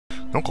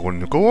なんかこれ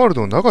ヌカワール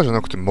ドの中じゃ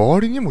なくて周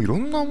りにもいろ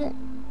んなも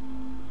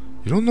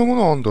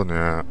のあんだ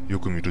ね。よ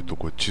く見ると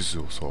これ地図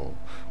をさ、こ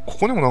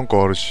こにもなん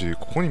かあるし、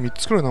ここに3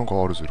つくらいなん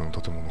かあるぞ、いろん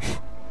な建物。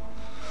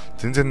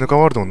全然ヌカ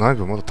ワールドの内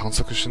部をまだ探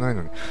索してない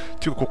のに。っ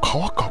ていうかこう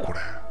川か、これ。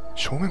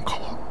正面川。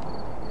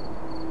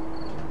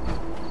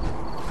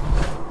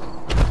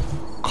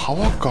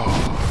川か。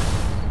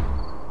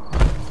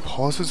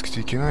パワースーツ着て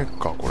いけない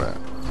か、これ。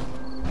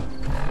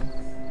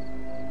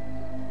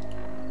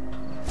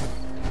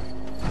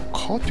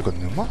川っていうか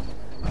沼？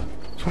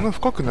そんな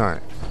深くな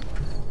い。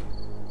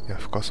いや、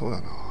深そう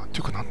だな。って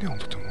いうかなんであの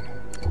建物？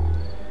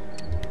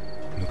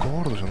ヌカ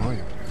ワールドじゃないよ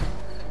ね。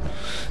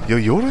いや、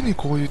夜に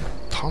こういう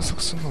探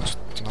索するのはちょ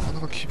っとなかな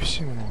か厳し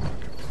いものがある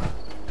け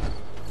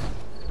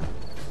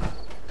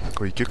ど。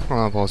これいけっか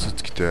な、パワースー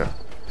ツ着て。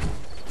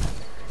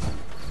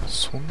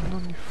そんな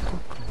に深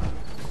くない。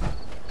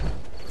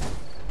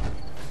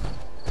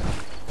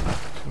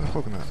そんなに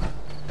深くない。なんか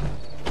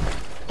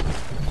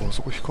あ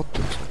そこ光って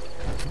るぞ。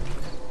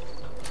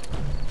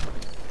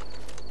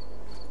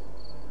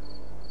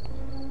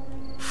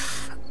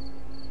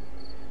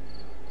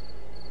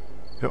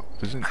いや、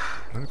別に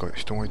何か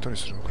人がいたり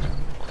するわけじゃない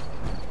のか。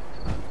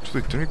ちょっと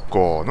行ってみっ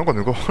か。なんか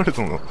ヌカワール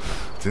ドの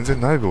全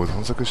然内部を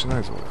探索しな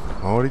いぞ。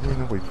周りに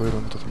なんかいっぱいいろ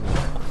んな建物ある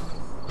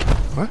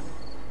のか。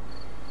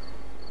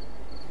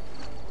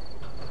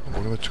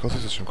俺が近づ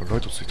いた瞬間ラ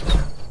イトついたぞ。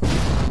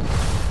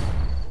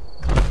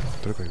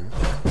誰かいる？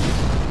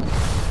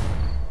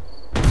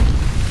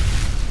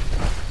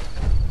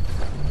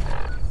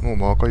もう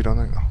マーカーいら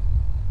ないな。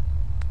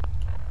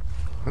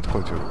なんて書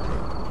いてあるこれ。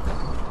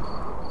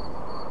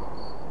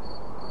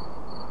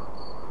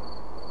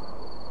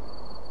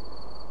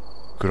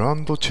グラ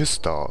ンドチェス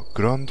ター、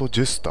グランド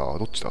ジェスター、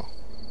どっちだ？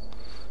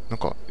なん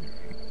か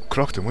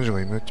暗くて文字が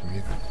いまいち見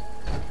えない。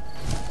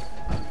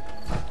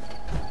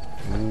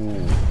お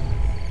お。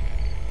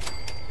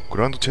グ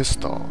ランドチェス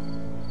ター、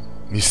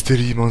ミステ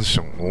リーマンシ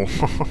ョン。お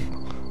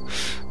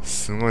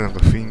すごいなんか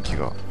雰囲気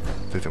が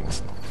出てま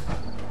す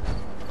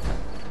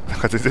な。なん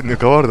か全然ヌ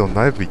カワールドの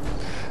内部じ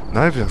ゃ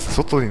なくて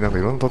外になんか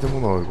いろんな建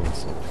物あるから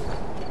さ、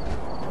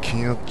気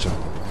になっちゃうん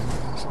だよね。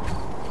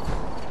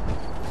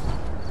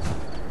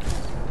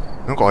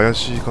なんか怪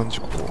しい感じ、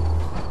ここ。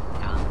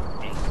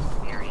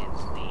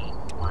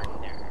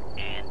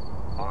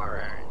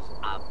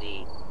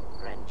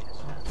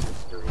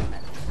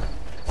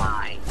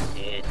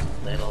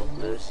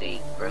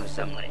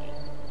Gruesomely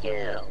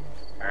kill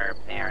her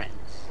parents.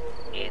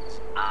 It's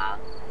a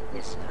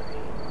mystery.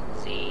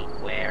 See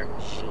where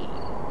she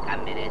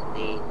committed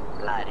the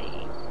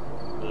bloody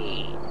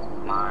deed.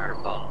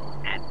 Marvel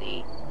at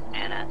the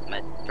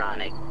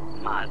animatronic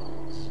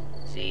models.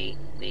 See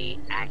the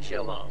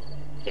actual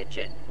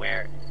kitchen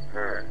where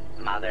her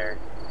mother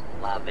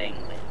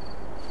lovingly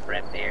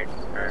prepared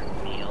her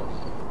meals.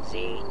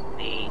 See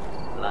the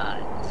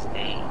blood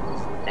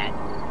stains that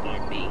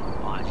can't be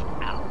washed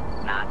out.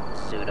 Not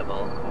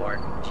suitable for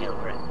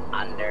children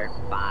under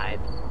 5.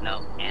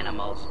 No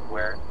animals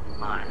were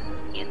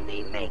harmed in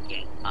the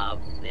making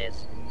of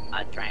this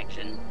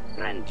attraction.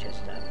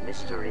 Grantchester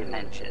Mystery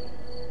Mansion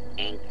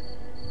Inc.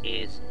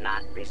 is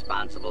not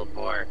responsible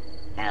for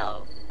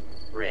health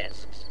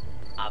risks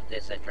of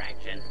this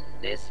attraction.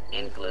 This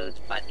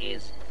includes but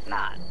is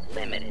not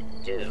limited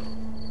to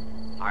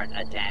heart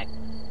attack,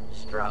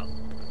 stroke,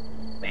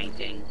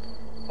 fainting,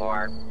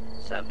 or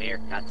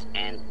severe cuts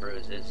and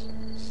bruises.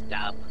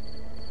 Stub.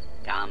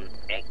 Come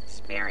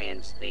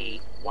experience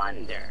the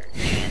wonder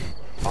and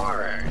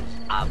horrors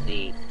of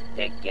the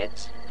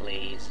tickets,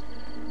 please.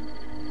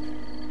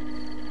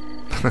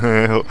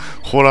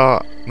 ホラ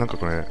ー、なんか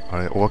これ、あ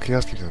れ、お化け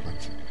屋敷みたいな感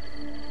じ。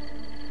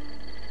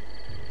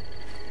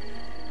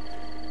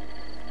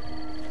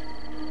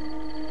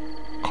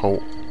顔。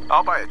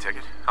I'll buy a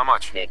ticket. How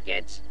much?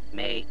 Tickets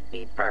may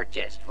be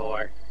purchased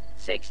for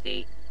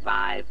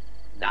 $65.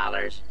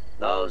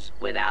 Those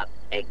without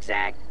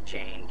exact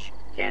change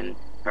can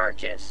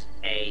purchase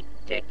a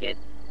ticket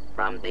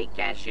from the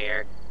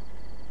cashier.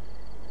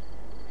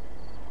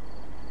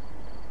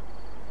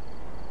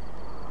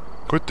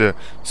 これって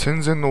戦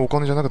前のお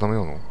金じゃなきゃダメ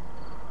なの？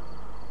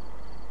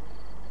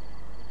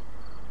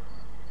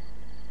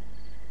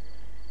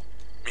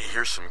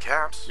 Here's some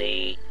caps.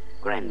 The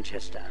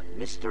Grantchester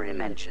Mystery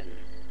Mansion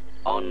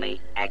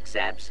only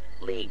accepts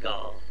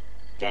legal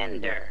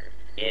tender.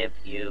 If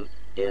you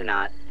do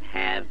not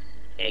have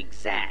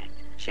exact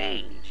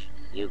change,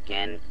 you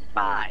can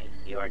buy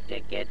your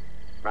ticket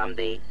from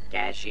the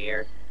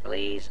cashier.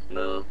 Please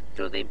move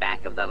to the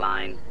back of the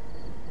line.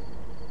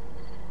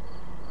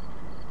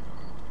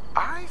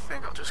 I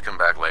think I'll just come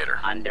back later.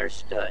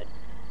 Understood.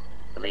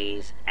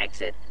 Please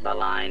exit the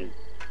line.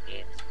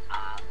 It's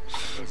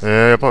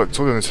やっぱ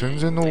そうだよね。戦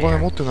前のお金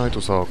持ってない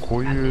とさ、こ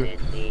ういう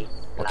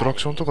アトラク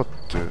ションとかっ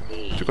てて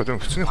いうかでも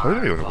普通に入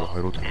れるよね。これ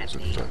入ろうと思うと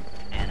絶対。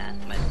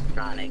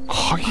鍵。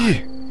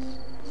鍵。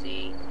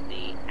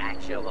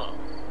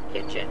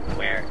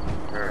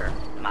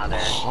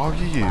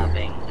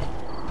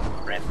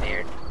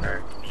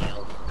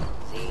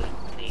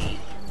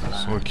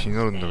すごい気に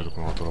なるんだけど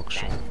このアトラク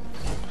ション。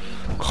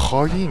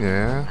鍵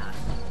ね。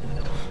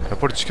やっ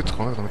ぱりチケット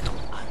買わないとダメって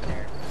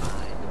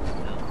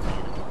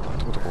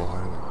ことかは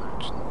入れな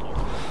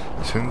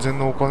い。戦前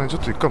のお金ちょ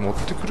っと一回持っ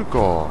てくる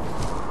か。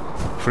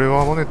フレア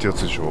マネーってや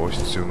つでしょ、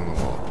必要なの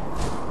が。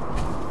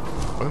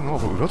あれ、なん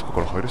か裏とか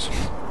から入れそう。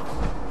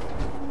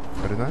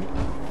入れない？意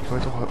外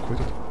と超え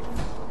て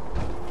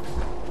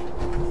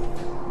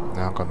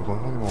た。なんか向こう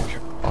の方にも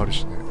ある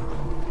しね。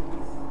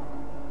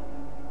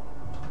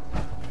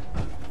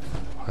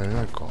入れ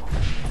ないか。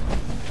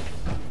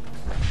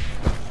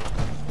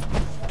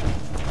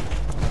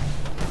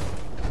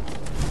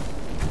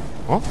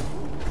あ？なん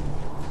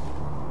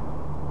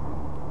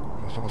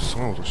かす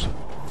ごい音した。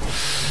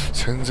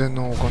戦前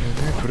のお金ね、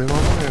フレアマネ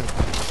ー。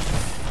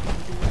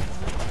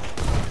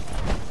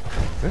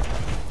え？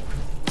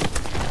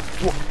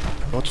うわっ、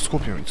ラートスコー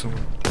ピオンいつの間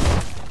に。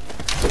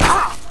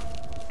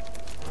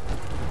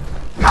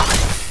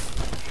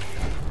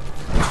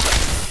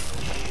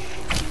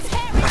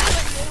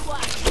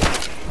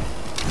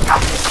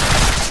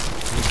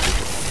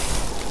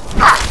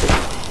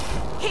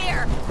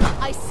Here,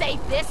 I saved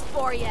this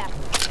for you.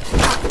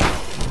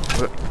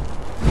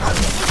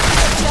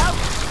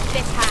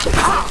 This has to be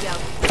a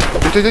joke.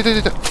 痛い痛い痛い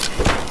痛い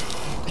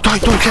痛い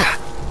痛い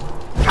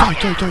痛い痛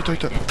い痛い痛い痛い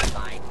痛い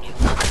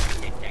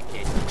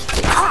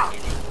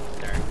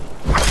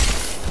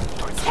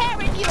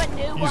Tearing you a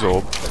new いい one.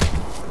 ぞ。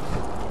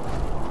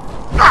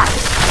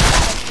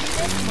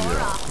 This more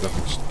often. ダメ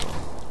ちった。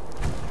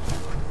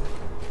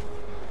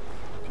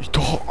痛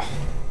っ。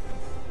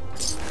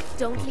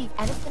 Don't leave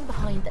anything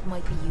behind that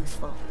might be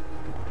useful.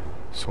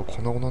 さあ、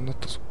粉々になっ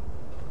たぞ。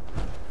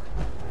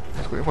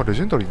今レ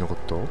ジェンダリーなかっ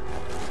た？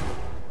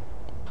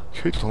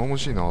ケイト頼も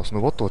しいな。そ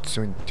のバットが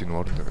強いっていうの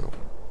はあるんだけど。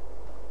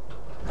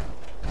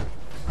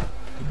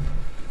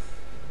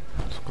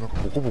なんか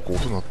ボコボコ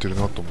音鳴ってる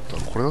なと思った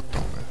らこれだった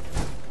のね。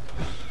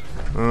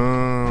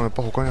やっ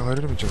ぱ他に入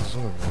れる道はなさそ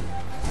うだよね。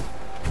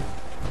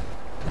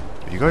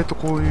意外と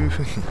こういう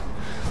風に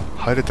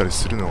入れたり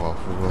するのが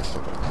フォーワード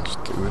だからな。ちょ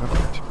っと上中見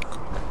てみるか。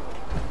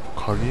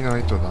鍵な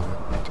いとダメっ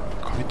て。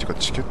鍵っていうか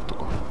チケット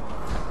か。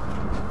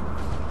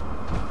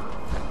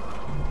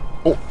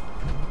おっ、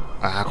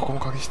ああ、ここも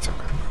鍵必要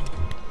か。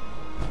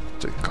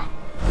じゃあいっか。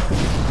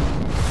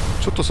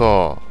ちょっとさ、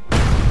コ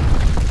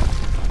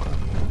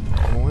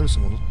モンウェルス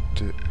戻っ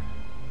て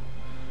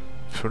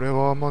フレア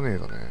マネー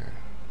だね。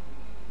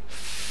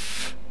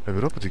レ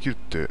ベルアップできるっ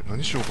て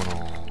何しようか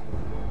な。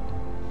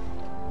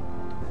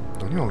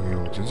何あげ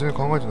よう、全然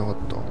考えてなかっ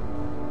た。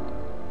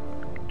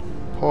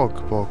パーク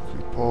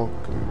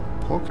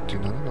って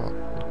何があっ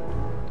た？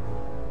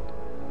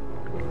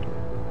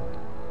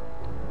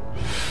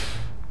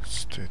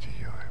ステディアイ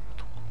ム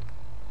と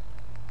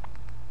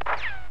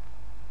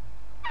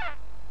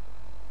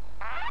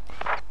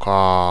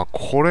か。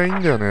これいい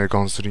んだよね、ガ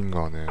ンスリン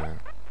ガーね。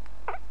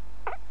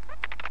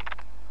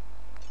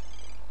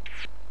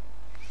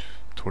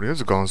とりあえ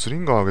ずガンスリ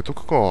ンガー上げと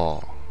く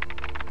か。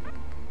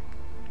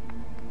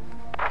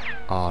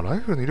ライ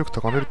フルの威力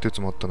高めるってや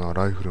つもあったな、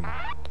ライフルマン。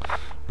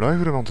ライ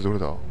フルマンってどれ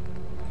だ？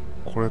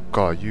これ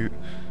か、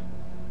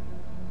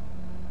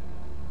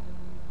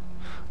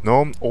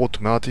ノンオー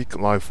トマティック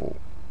ライフル。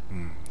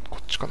こ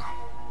っちかな。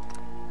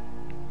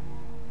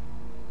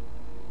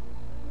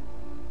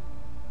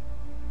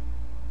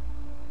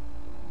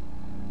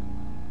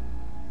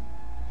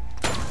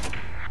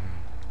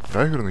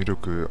ライフルの威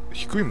力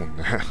低いもん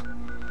ね。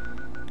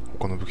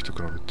他の武器と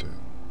比べて。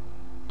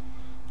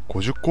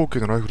50口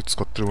径のライフル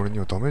使ってる割に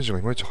はダメージが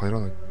いまいち入ら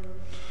ない。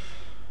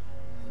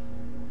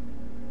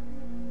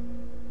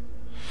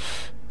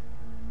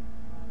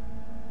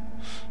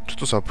ちょっ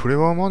とさ、プレ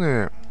ワーマネ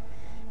ー、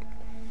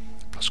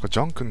確かジ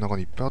ャンクの中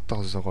にいっぱいあった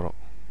はずだから。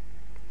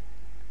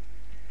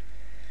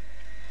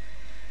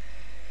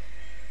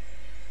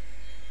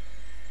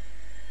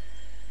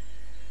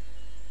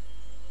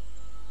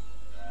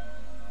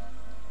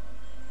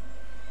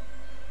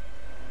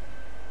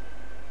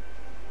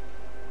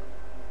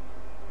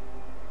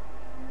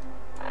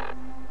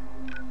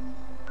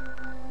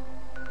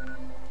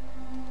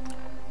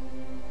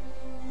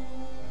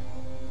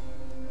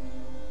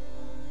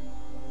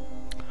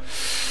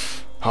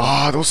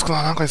どうすか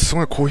な。なんかす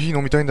ごいコーヒー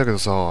飲みたいんだけど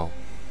さ、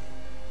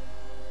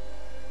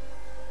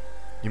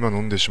今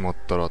飲んでしまっ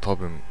たら多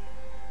分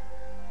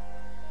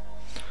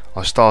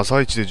明日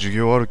朝一で授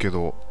業あるけ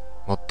ど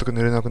全く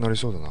寝れなくなり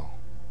そうだな。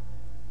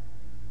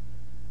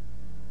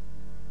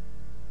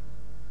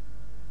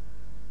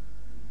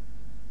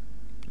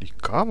いっ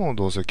か、もう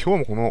どうせ今日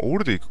もこのオー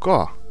ルで行く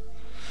か。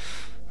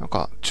なん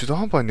か中途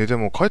半端に寝て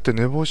も帰って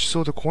寝坊し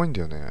そうで怖いんだ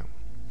よね。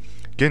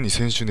現に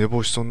先週寝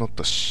坊しそうになっ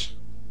たし、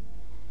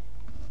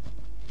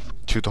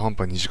中途半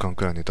端に2時間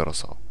くらい寝たら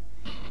さ、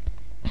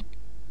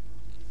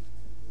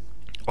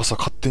朝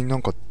勝手にな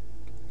んか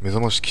目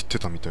覚まし切って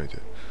たみたいで、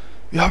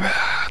やべえっ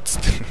つ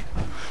って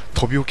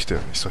飛び起きた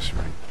よね、久し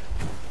ぶりに。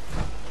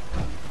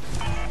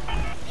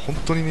本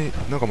当にね、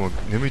なんかもう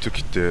眠い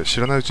時って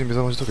知らないうちに目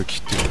覚まし時計切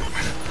ってるよね。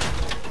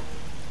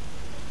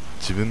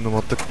自分の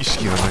全く意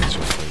識がない状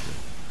態で、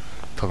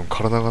多分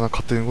体が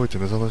勝手に動いて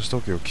目覚まし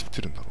時計を切っ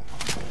てるんだろう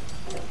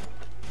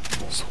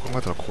な。そう考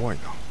えたら怖い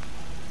な。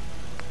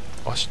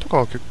足とか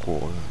は結構あ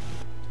れなんだ。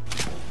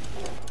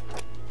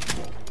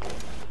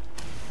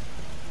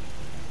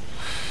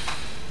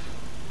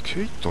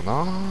ケイト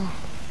なぁ。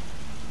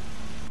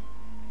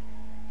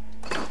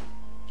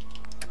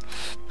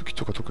武器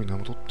とか特に何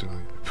も取ってない。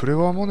プレ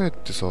ワーマネーっ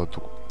てさ、ど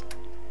こ、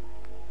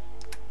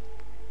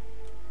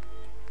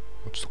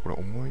ちょっとこれ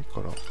重い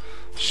から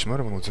しま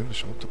るもの全部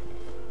しまってこう。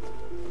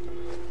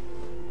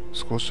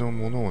少しの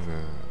ものをね、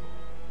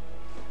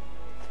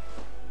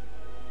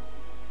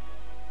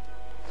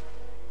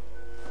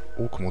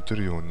多く持て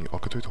るように開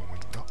けといた方がいい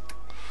んだ。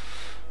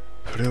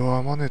プレワ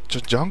ーマネー、ジ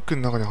ャンク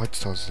の中に入っ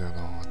てたはずだよ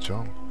な。ジ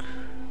ャンク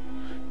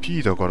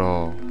P だから、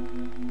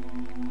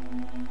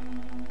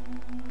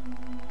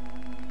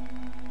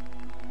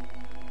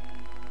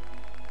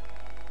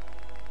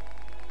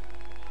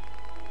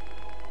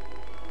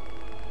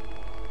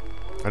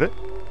あれ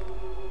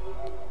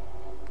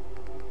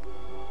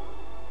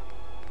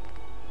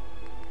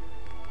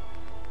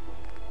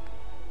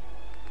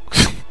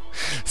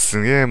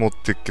すげえ持っ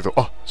てっけど、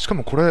あ、しか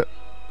もこれ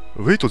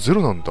ウェイトゼ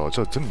ロなんだ。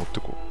じゃあ全部持って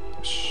こう。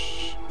よ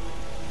し、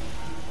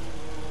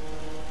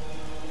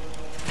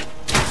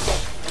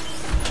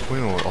こうい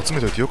うのを集め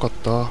ておいてよかっ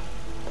た。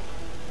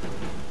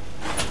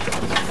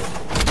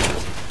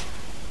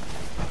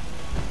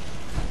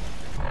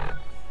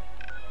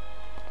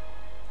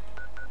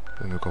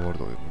ヌカワール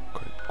ドへもう一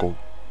回ゴー。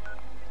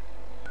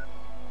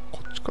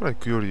こっちから行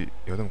くより、い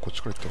やでもこっ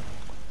ちから行った方がいい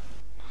のか。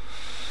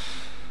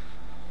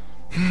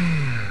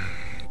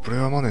プレイ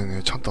ヤーマネー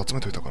ね、ちゃんと集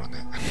めといたから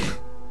ね。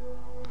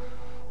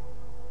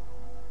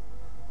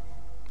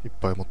いっ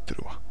ぱい持って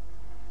るわ。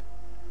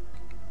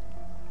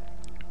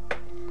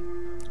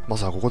ま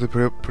さかここでプ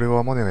レイヤ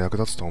ーマネーが役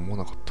立つとは思わ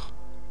なかっ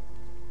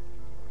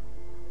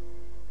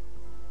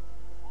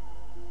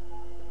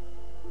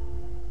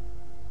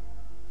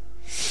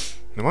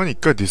た。前に一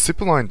回ディス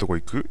プラインのとこ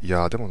行く？い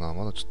やーでもな、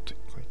まだちょっと一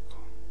回か。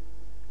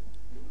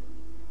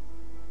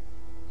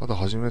まだ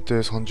始めて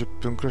30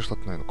分くらいしか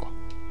経ってないのか。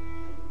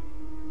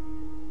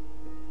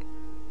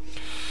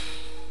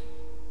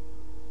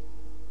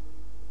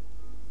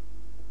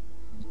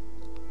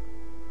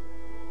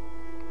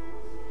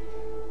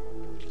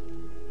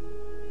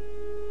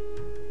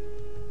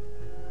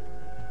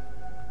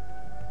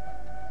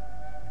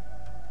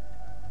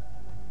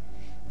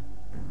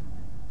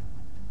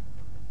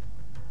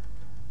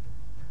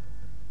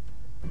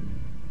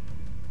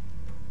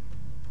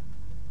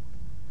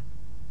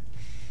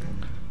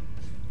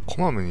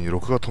こまめに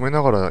録画止め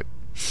ながら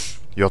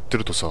やって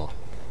るとさ、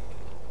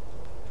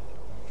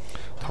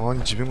たまに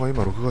自分が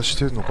今録画し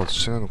てるのか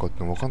してないのかっ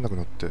ての分かんなく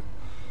なって、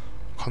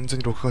完全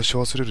に録画し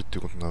忘れるってい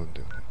うことになるん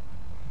だよね。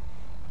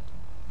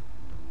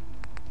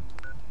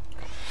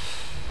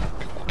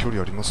結構距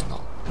離ありますな。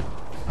こ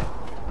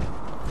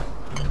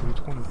ういう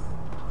ところに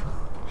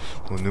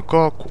このぬ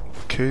か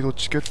ケイド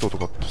チケットと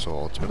かってさ、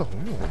集めた方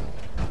がいいのか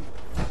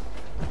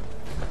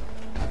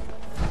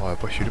な。あ、やっ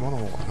ぱり昼間の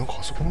方が、なんか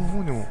あそこの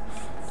方にも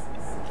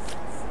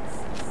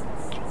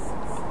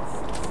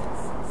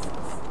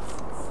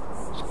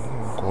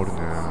ある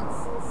ね。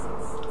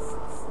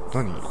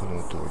何この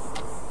音は一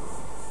体。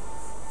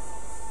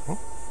あ？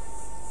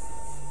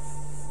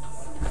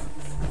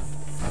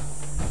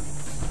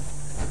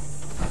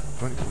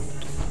何この音。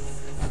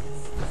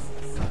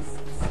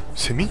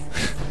セミ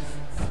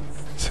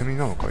セミ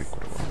なのかい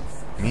これは。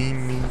ミ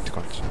ンミンって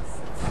感じ。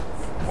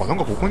あ、なん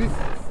かここに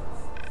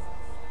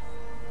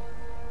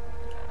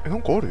な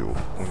んかあるよ。こ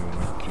こに思い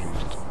っきり入れ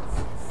てた。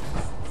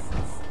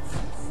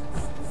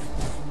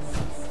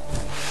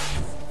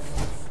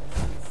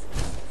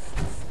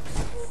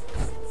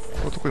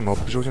特にマ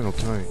ップ上には載っ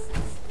てない。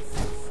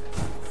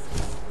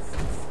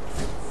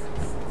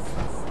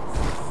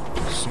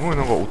すごい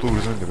なんか音う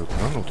るさいんだけど、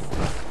何の音こ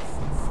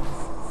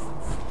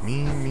れ。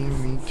ミンミ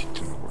ンミンって言って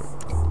るのこれ。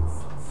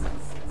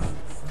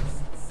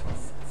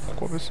こ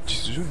こは別に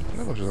秩序に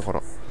ない場所だか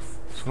ら、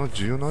そんな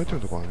重要なアイテム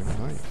とかは何も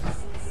ないよ。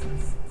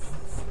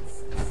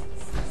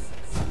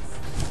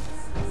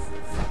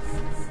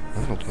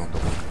何の音なんだ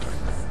これ一体。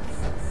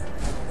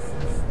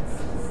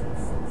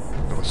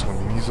なんかすごい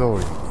耳障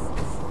りな。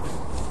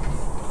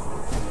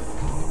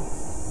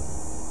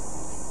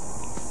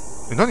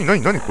何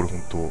これ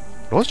本当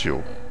ラジ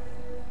オ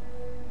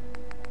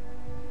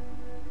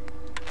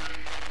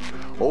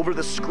Over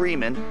the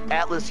screaming,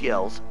 Atlas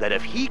yells that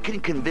if he can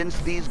convince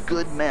these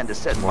good men to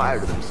set fire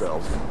to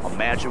themselves,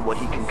 imagine what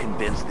he can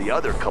convince the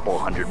other couple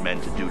hundred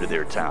men to do to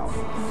their town.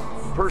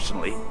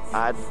 Personally,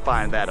 I'd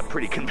find that a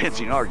pretty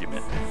convincing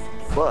argument.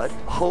 But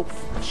Hope,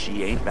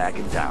 she ain't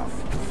backing down.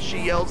 She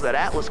yells that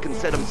Atlas can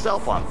set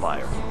himself on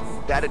fire.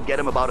 That'd get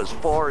him about as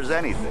far as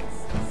anything.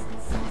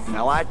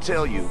 Now I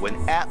tell you,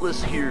 when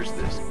Atlas hears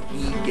this,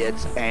 he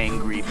gets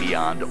angry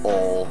beyond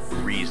all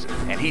reason,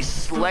 and he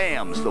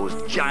slams those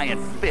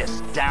giant fists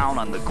down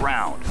on the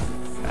ground.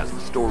 As the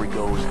story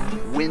goes,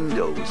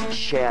 windows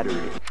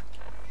shattered.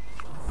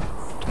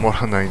 止ま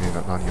らないね。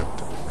何やっ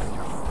ても。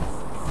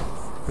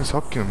でさ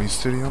っきのミ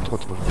ステリーなんとかっ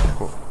て場所なん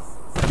か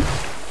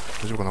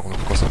大丈夫かなこの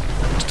深さ。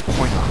ちょっと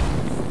怖いな。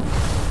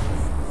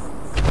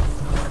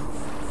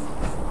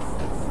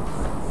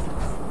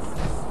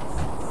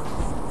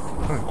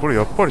これ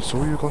やっぱりそ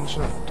ういう感じ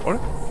なの？あれ？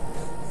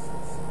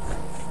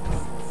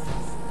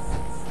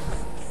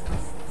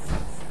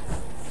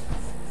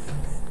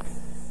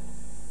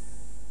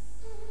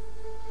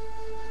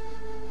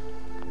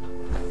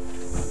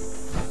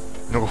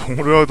なんかホ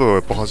ールアウトがや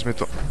っぱ始め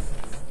た。だ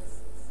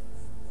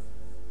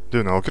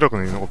よね、明ら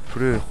かになんかプ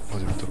レイ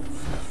始めた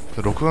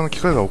ら。録画の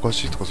機械がおか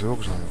しいとかそういうわ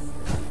けじゃないの。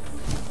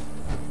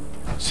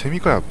セミ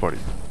か、やっぱり。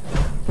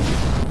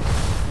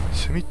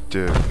セミっ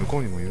て向こ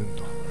うにもいるん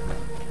だ。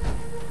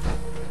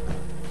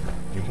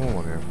日本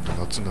はね、ほん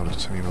と夏になると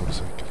セミがうる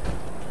さいけど。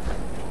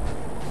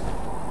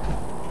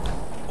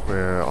これ、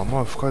あん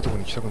ま深いとこ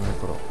ろに行きたくない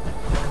から、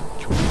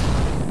今日。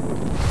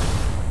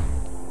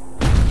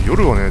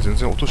夜はね、全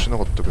然音しな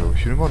かったけど、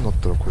昼間になっ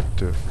たらこうやっ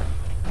て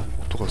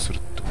音がするっ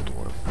てこと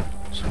はやっぱ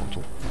り、そういうこ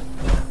と？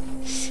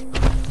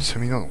セ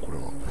ミなのこれ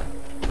は。こ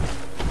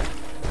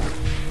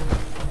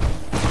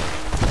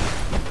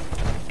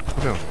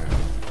れだよね。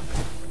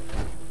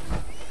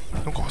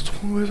なんかあそ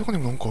この上とかに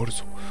もなんかある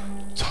ぞ。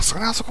さす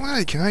がにあそこまでは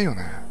いけないよ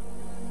ね。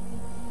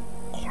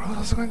これは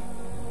さすがに違うよ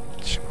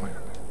ね。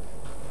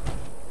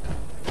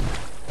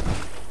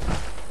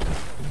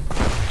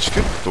チケ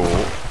ット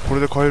こ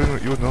れで買えるよう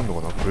になる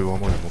のかな。これはあ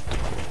まり持ってる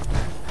から。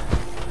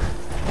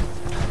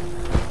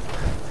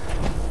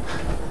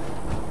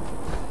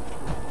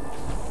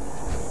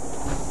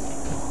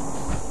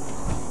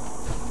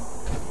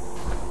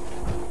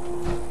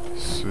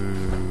す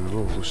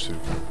ごい音してる。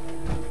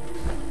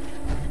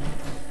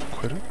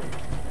買える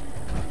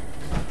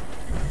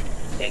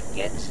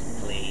Tickets,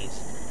 please.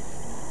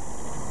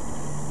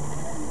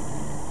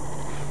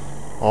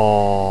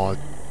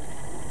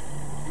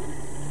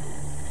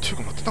 っていう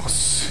か待って、なんか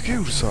すげえ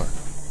うるさい。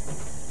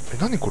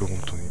何これ本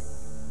当に。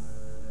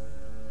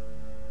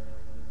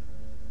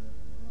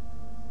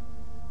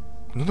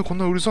なんでこん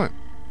なうるさいの？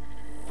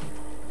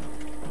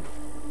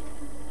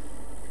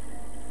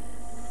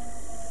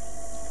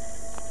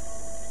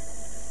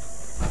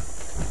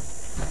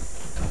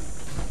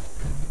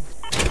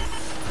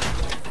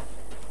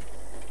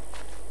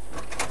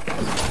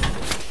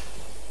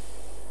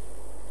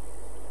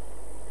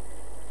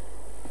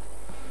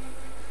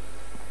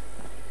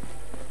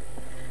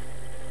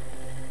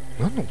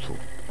何の音？ちょ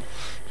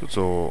っ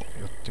と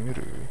やってみ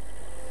る？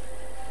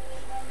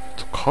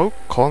買う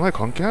買わない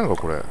関係ないの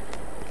かこれ。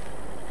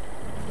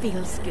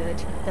 Feels good,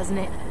 doesn't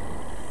it?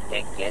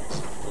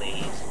 Tickets,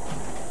 please.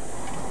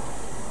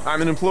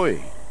 I'm an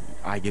employee.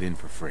 I get in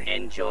for free.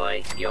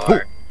 Enjoy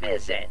your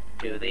visit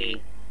to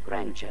the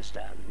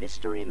Grantchester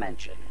Mystery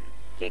Mansion.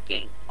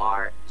 Kicking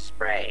or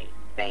spray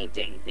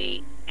painting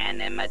the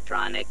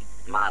animatronic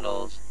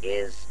models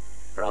is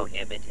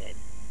prohibited.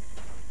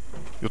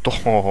 やった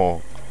ー。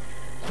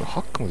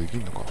ハックもでき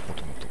んのかもと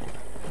もとこれ。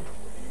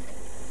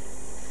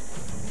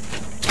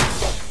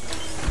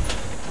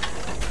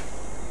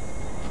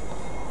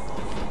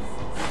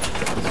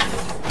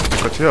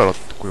一回手洗って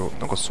こよう。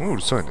なんかすごいう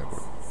るさいねこ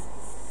れ。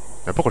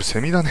やっぱこれセ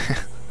ミだね。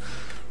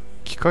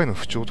機械の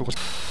不調とか。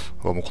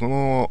もうこ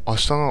の明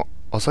日の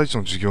朝一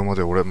の授業ま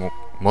で俺も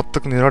う全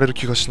く寝られる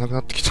気がしなくな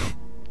ってきた。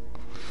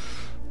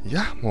い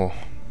やもう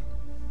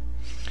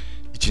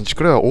一日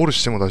くらいはオール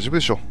しても大丈夫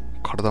でしょ。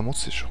体持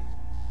つでしょ。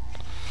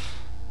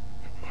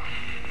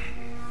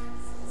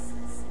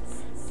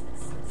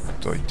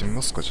では行ってみ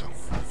ますか。じゃあ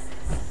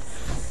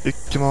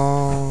行きま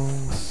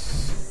ー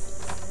す。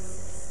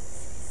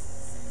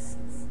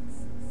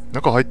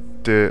中入っ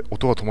て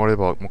音が止まれ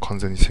ばもう完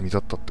全にセミだ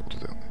ったってこと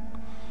だよね。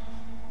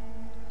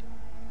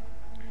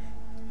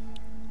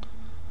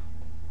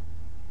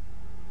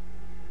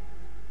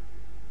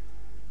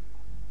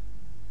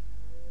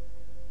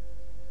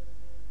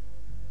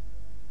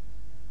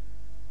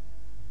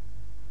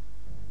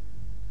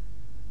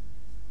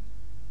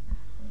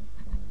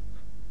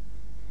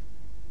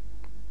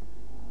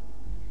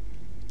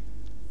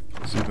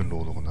随分ロ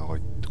ードが長い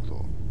ってこと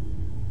は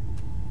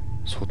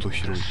相当 The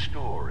広い。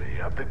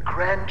 story of the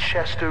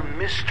Grantchester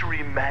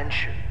Mystery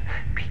Mansion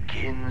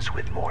begins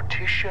with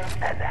Morticia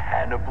and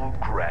Hannibal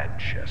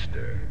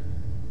Grantchester.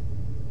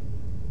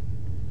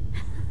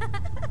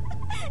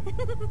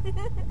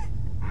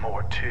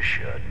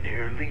 Morticia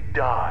nearly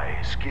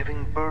dies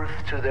giving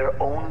birth to their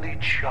only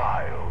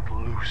child,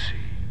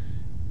 Lucy.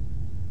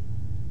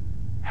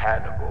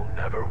 Hannibal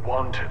never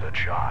wanted a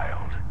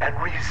child and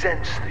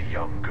resents the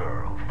young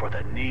girl for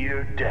the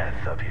near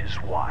death of his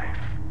wife.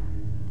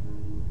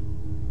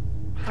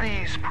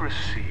 Please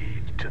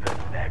proceed to the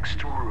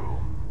next room.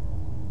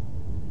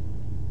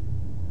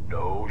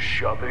 No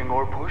shoving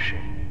or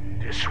pushing.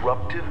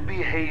 Disruptive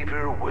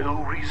behavior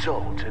will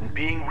result in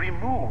being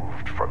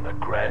removed from the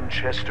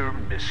Grantchester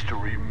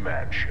Mystery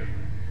Mansion.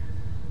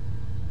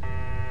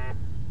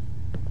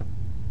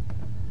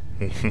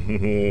 お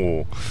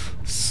お、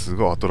す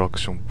ごいアトラク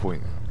ションっぽい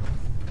ね。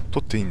撮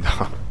っていいん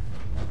だ。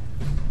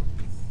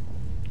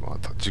まあ、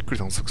じっくり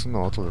探索する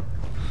のは後で。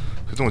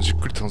それともじっ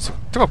くり探索。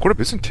てかこれ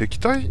別に敵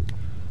対、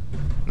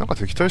なんか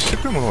敵対して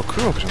くるものが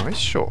来るわけじゃないっ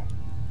しょ。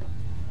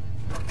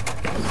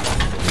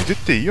見てっ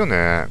ていいよ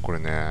ね、これ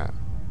ね。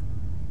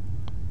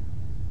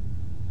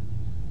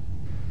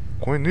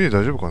これ脱いで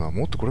大丈夫かな？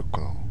持ってこれっ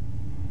かな。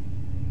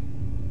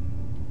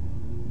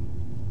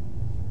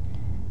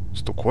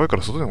ちょっと怖いか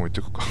ら外にも置いて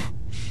くか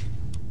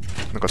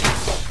なんか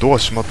ドア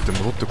閉まって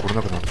戻ってこれ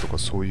なくなるとか、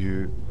そう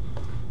いう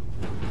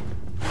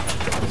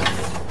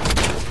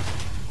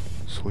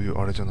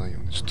あれじゃないよ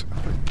ね。ちょっと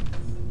やっぱり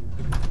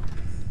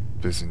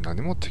別に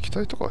何も敵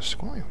対とかはして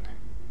こないよね。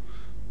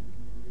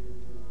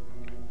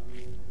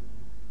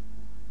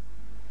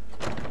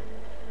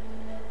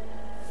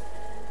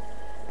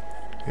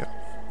いや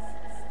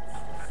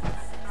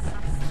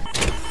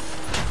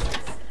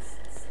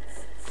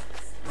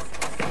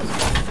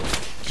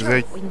機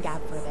材 We can gab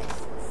for a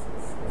bit.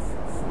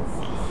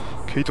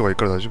 ケイトがいい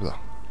から大丈夫だ。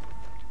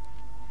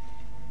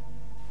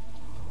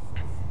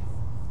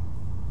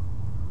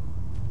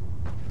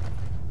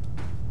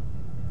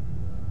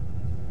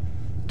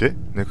で、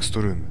ネクス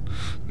トルーム。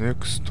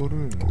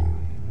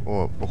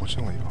ああ、こっち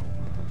の方がいいわ。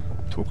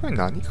特に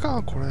何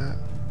か、これ。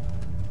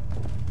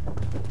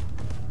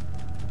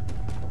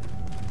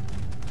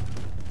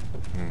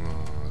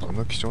そん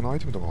な貴重なアイ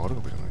テムとかある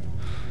わけじゃ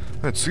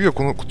ない。次は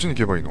こっちに行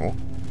けばいいの？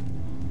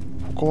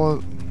他は、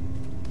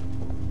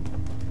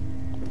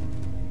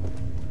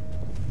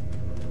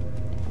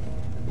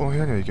この部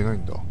屋には行けない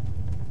んだ。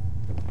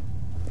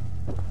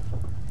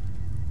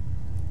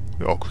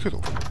開くけ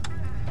ど。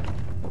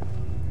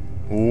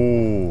お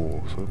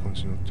お、そういう感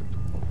じになってんだ。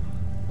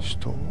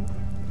下は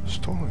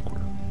何こ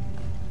れ。い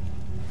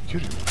け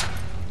るよ。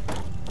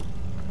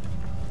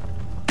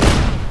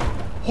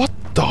What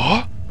the？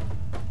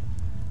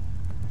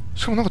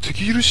 しかもなんか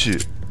敵いるし。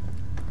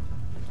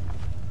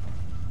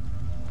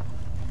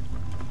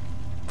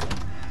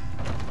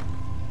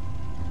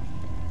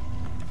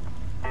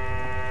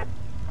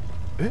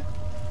え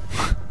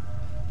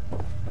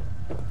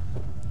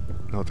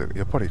なんで、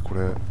やっぱりこ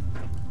れ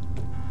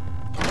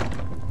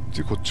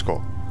次こっちか。や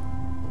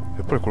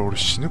っぱりこれ俺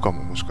死ぬか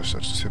も。もしかした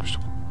らちょっとセーブしと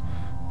こ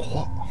う。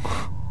怖っ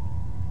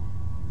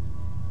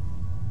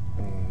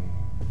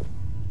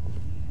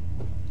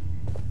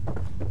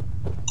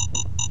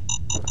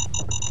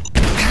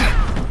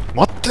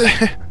待って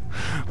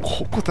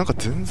ここなんか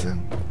全然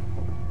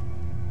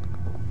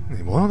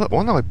ね、罠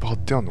がいっぱい張っ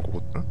てあんのここ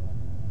って。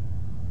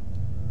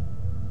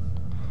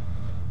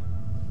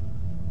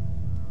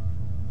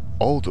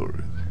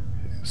Ordered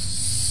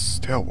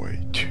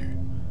stairway to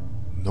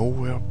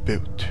nowhere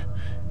built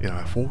in an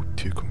effort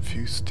to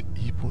confuse the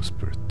evil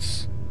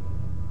spirits.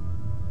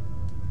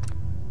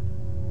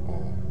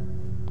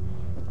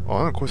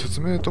 なんかこれ説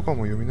明とか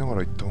も読みなが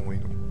ら行った方がいい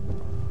の？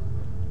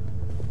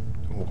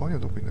他には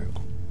どこいない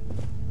か。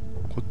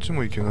こっち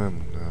も行けないもん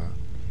ね。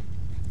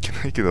行け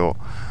ないけど、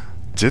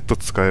ジェット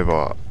使え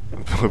ば、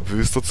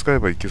ブースト使え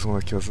ばいけそう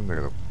な気がするんだ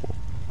けど、ここ。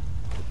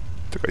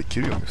てか、いけ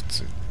るよね、普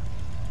通に。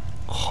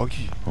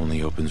鍵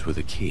Only opens with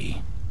a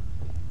key.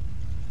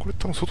 これ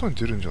多分外に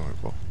出るんじゃないか。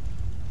こ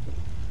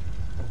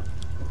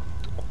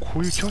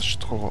ういうキャッシ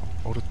ュとかが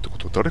あるってこ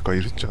とは誰か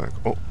いるんじゃないか。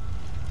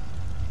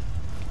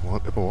や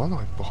っぱ罠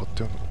がいっぱい張っ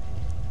てあるの。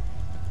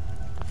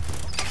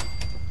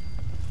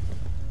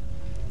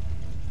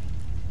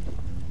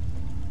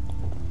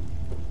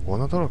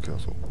罠だらけだ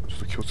ぞ。ちょっ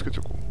と気をつけて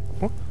いこ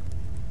う。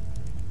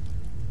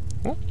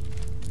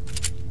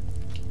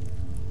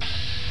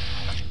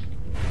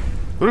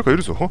誰かい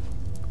るぞ。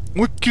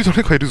思いっきり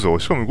誰かいるぞ。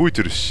しかも動い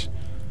てるし。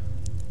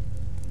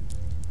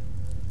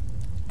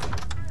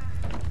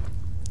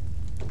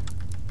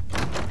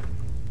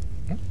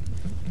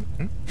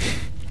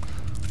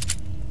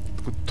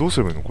どうす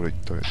ればいいのこれ一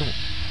体。でも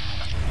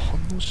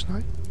反応しな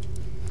い？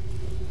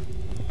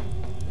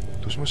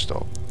どうしました？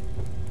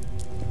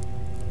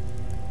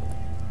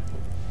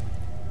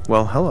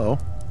 Well, hello.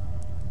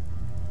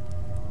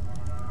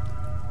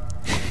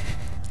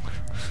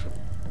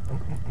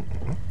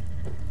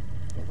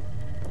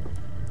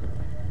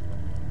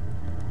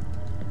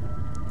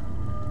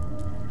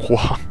 怖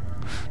っ。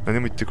何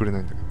も言ってくれな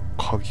いんだけど。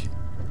鍵。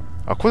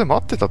ここで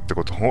待ってたって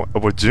こと？こ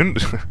れ全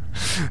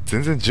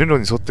然順路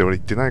に沿って俺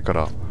行ってないか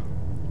ら。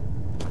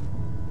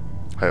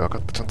はい、分か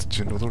った。ちゃんと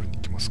順路通りに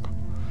行きますか。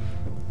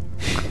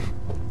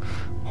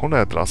本来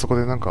だったらあそこ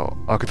でなんか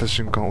開けた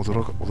瞬間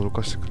驚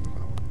かしてくるのか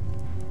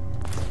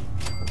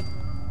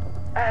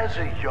な。As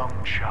a young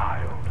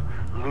child,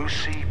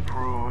 Lucy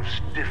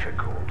proves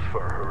difficult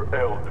for her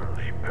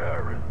elderly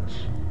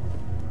parents.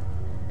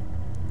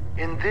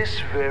 In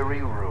this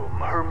very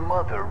room, her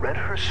mother read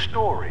her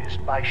stories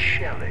by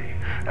Shelley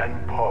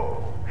and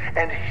Poe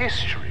and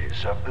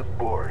histories of the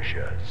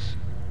Borgias.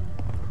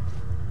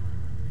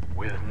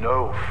 With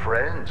no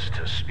friends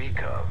to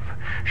speak of,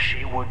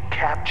 she would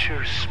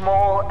capture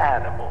small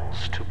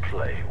animals to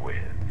play with.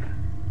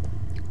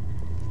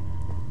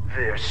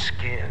 Their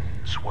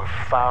skins were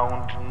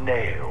found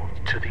nailed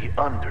to the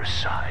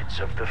undersides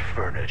of the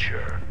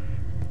furniture.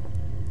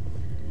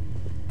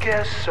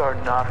 Guests are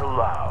not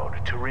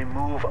allowed to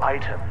remove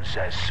items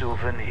as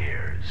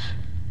souvenirs.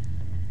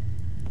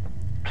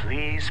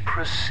 Please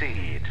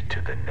proceed to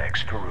the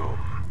next room.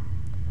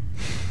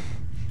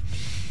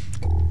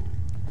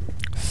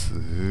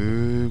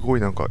 すご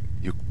いなんか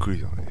ゆっく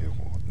りだね、英語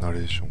ナレ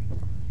ーション。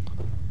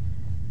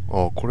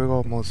これ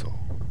がまずは。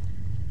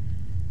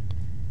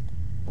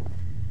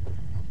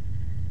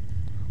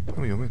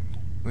これも読めんの？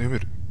読め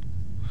る。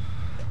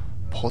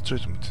パーチレ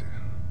ート見て。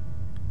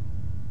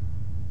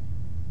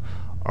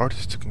アーティ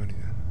スティックメニュー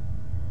ね。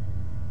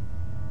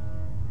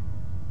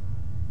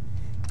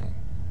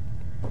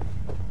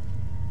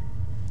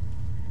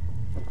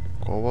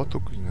他は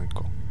特にない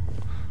か。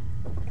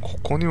こ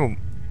こにも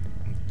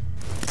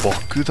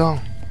爆弾。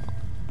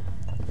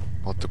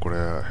待って、これ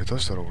下手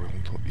したら俺ほ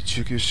んと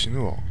一撃で死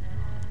ぬわ。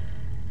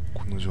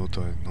この状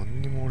態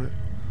何にも俺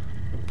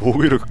防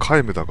御力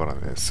皆無だから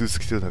ね。スーツ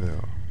着てるだけだ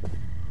か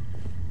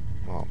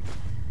ら。まあ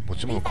持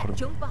ち物 Leave 軽 that く。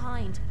 junk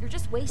behind. You're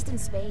just wasting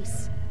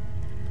space.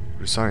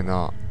 うるさい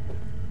な。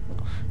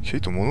ケ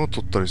イト物を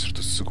取ったりする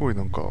とすごい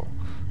なんか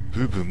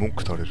ブーブー文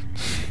句垂れる。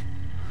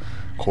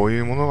こうい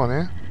うものが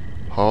ね、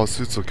ハー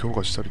スーツを強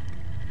化したり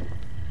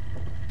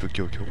武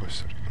器を強化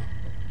したり。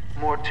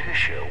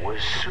 Morticia was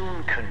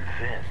soon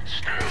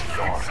convinced her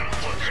daughter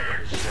was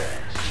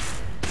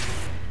possessed.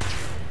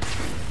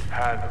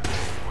 Hannibal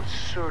was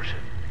certain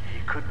he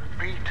could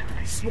beat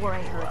the Swore I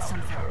evil heard out of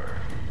something.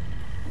 her.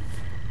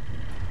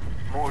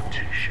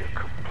 Morticia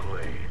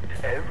complained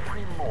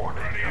every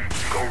morning of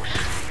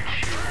ghostly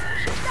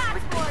chills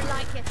That's more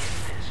like it.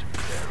 this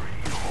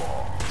very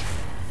hall.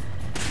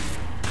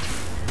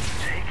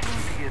 Taking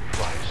the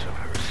advice of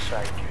her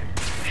psychic,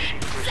 she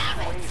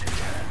persuaded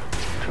Hannibal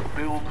to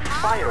build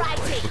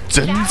fireplaces.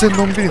 全然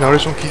のんびりナレー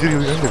ション聞いてる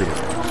余裕ないんだけど。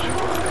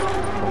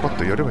分かっ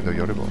た、やればいいんだ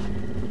よ、やれば。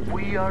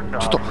 We are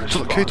not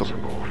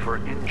responsible for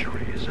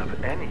injuries of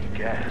any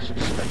guests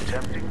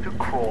attempting to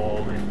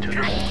crawl into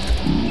the...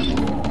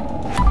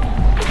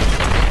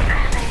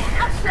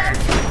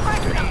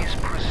 Please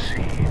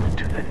proceed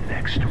to the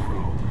next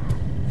room.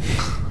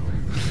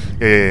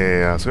 いや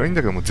いや、それはいいん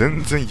だけども、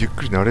全然ゆっ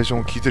くりナレーション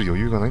を聞いてる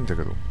余裕がないんだ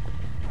けど。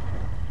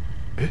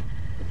え？ち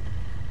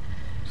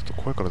ょっと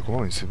怖いからこま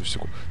めにセーブして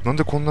こう。なん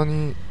でこんな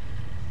に。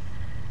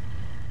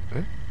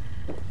え？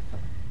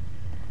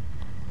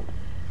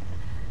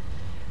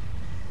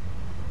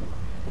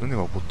何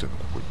が起こってんの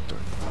ここ一体。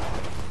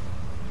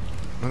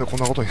なんでこん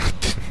なことになっ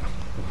てんの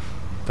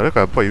誰か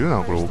やっぱいる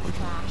な、これ Where's 奥 the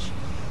に。 trash?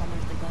 Then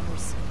there's the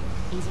gutters.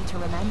 Easy to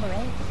remember,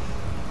 eh?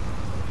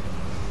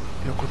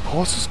 いや、これパ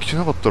ワースーツ着て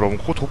なかったらもう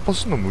ここ突破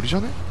するの無理じゃ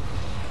ね？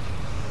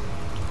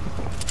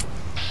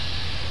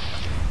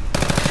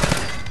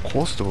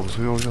壊すとかそ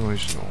ういうわけじゃない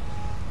しな。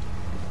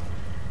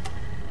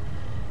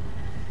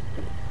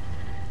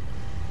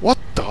What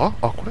the？ あ、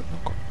これなん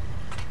か。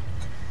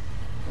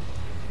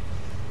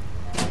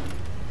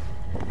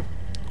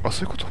あ、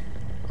そういうことなんだ。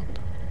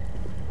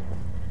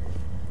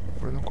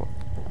これなんか。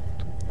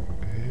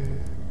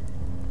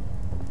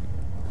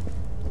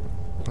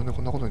なんで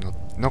こんなことになって。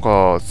なん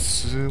か、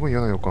すごい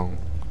嫌な予感。やっ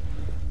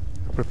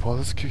ぱりパ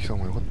ースキュー来た方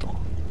が良かったか。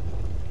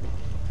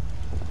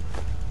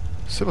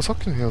そういえばさっ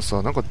きの部屋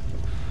さ、なんか、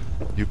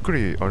ゆっく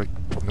り、あれ、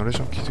ナレーシ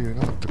ョン聞いてくれ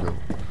なかったけど、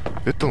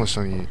ベッドの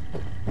下に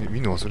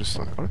見るの忘れて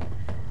たね。あれ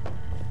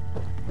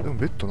でも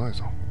ベッドない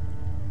ぞ。ない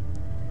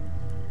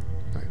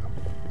な。い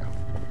や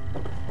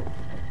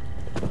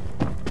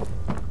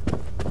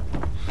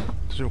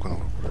大丈夫かな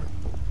これ。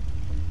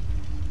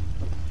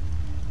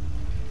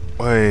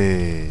おい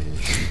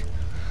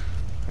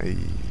はい。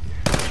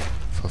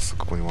早速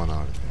ここに罠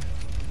あるね。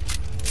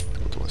って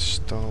ことは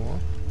下は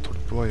トリ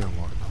ップワイヤー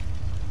もあるな。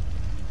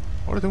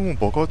あれでもう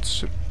爆発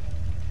してる。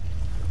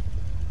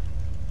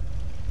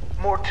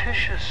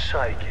Morticia's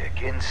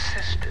psychic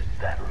insisted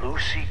that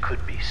Lucy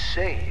could be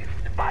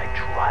saved by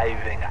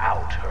driving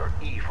out her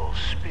evil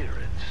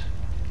spirits.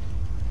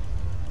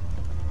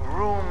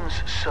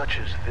 Rooms such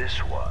as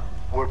this one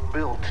were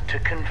built to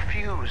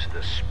confuse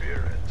the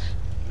spirits,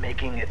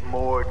 making it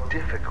more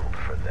difficult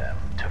for them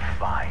to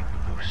find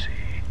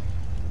Lucy.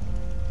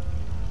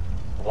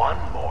 One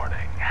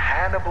morning,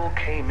 Hannibal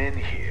came in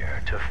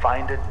here to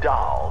find a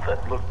doll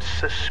that looked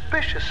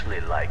suspiciously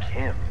like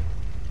him,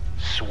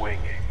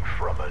 swinging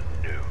from a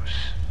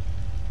noose.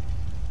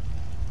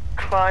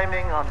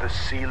 Climbing on the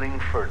ceiling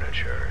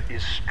furniture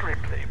is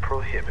strictly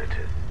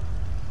prohibited.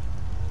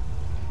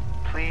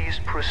 Please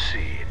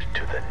proceed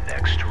to the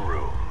next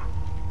room.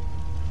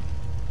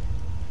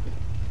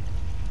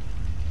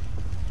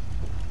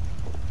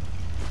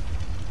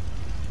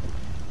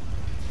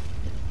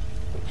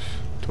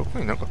 特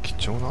になんか貴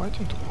重なアイテ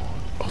ムとか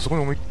あそこ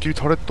に思いっきり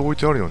タレット置い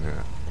てあるよね。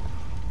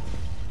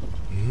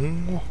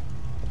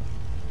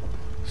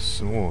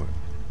すごい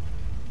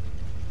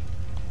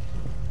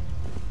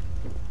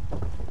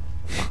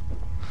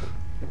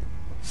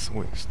す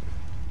ごいですね。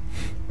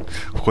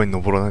ここに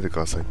登らないでく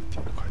ださいってい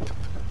うの書いてあっ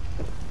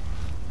た。こ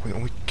こに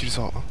思いっきり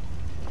さ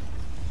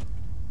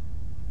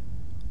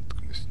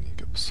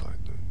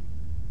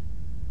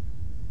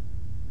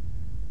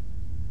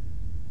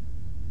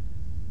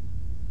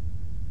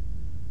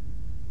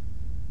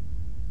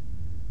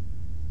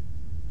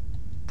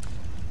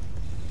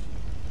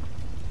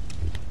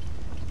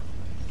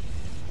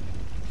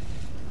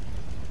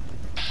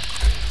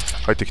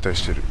はい、敵対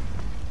してる。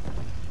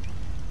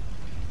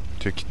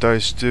敵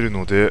対してる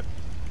ので、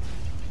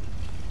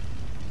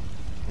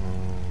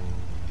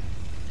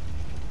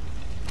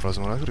プラズ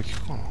マライフル効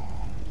くかな。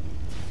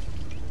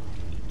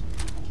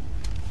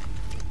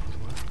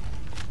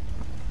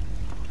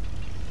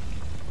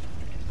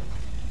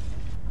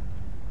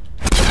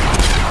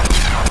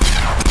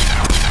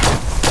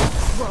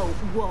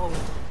Whoa.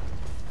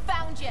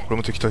 Found you. これ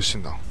も敵対して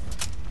んだ。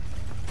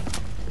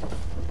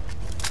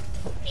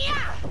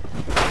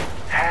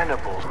 Hannibal.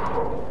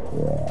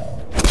 Nope,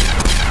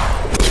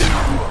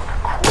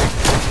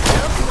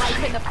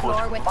 wiping the floor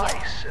Put with you.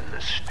 mice in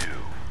the stew.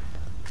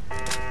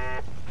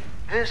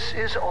 This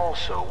is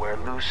also where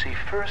Lucy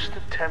first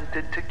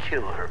attempted to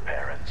kill her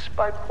parents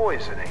by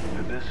poisoning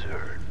the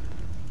dessert.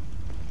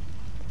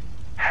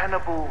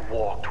 Hannibal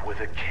walked with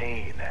a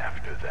cane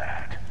after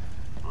that.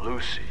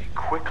 Lucy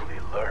quickly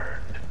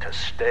learned to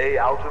stay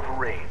out of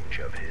range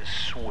of his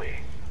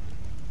swing.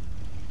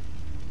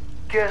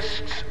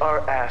 Guests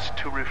are asked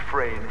to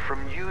refrain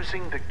from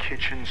using the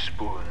kitchen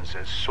spoons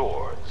as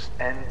swords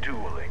and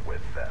dueling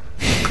with them.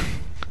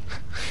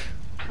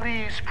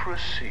 Please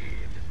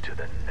proceed to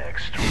the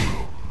next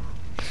room.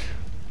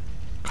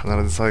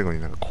 必ず最後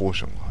になんかコー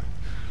ションが入る。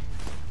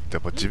や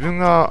っぱ自分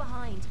が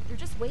You're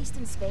just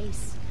wasting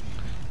space.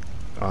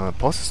 パ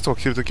ーセスと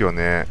か着るときは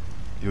ね、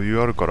余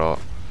裕あるから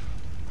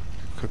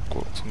結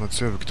構そんな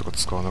強い武器とか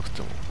使わなく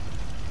ても。だ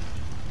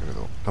け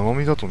ど生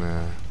身だとね、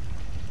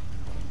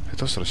下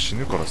手したら死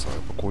ぬからさ、やっ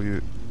ぱこうい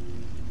う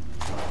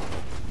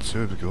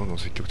強い武器をどんどん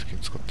積極的に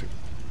使っていく。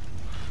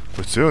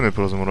これ強いよね、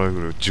プラズマライフ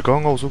ル。時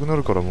間が遅くな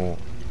るからもう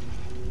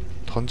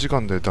短時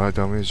間で大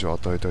ダメージを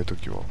与えたいと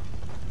きは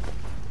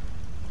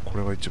こ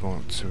れが一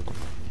番強いかも。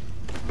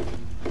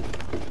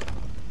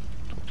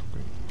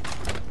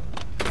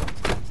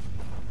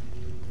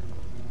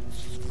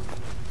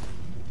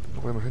な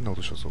んか今変な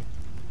音したぞ。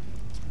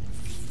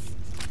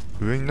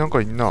上になん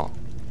かいんな。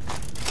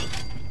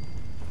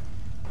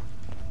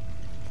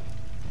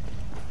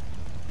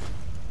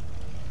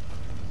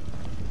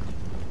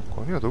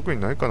他には特に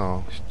ないか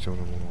な、必要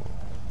なものは。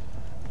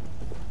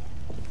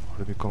ア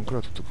ルビカンくら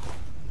い取っとくか。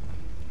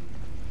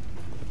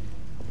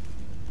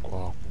あ、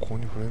ここ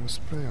にフレームス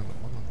プレーやのまだ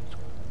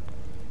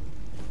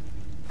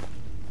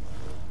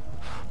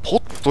ポ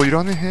ットい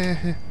らね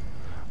え。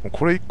もう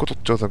これ1個取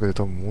っちゃうだけで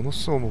多分もの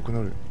すごい重く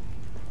なる。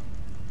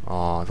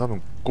ああ、多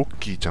分ゴッ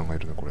キーちゃんがい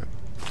るね、これ。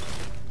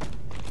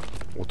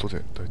音で、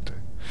だいたい。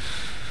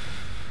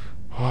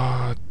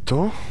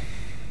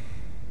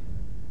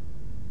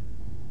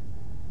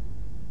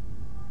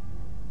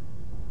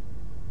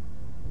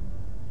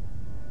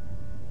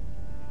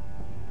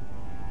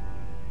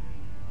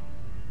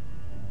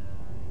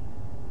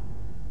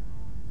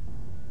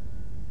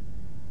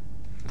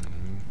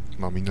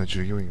まあみんな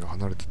従業員が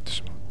離れていって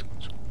しまうって感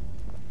じ。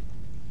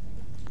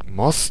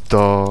マスタ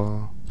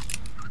ー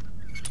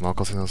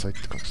任せなさいっ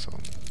て感じだな。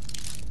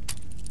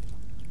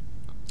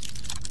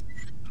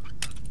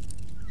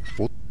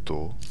おっ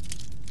と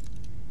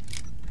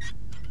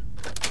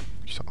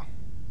来た。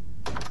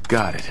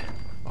 Got it.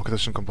 開けた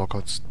瞬間爆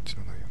発っていう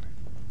のはないよね。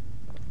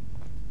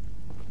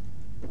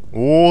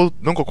お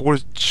ー、なんかこれ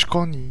地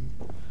下に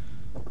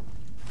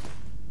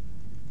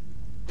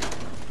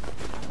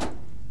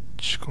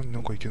な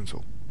んか行けん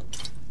ぞ。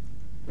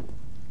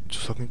ちょ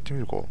っと先に行ってみ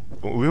るか。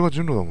上が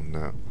順路だもん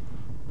ね。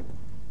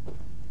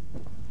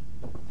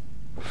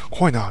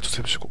怖いな。ちょっとセ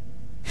ーブしてこ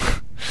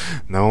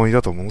う。生身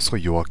だとものすご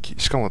い弱気。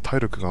しかも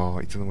体力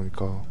がいつの間に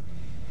か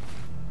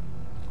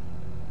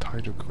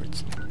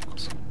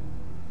さ。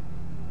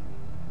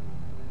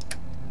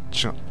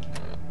違う。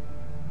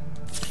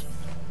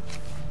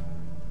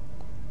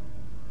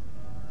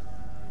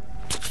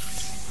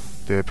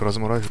で、プラズ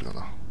マライフルだ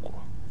な。ここ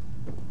は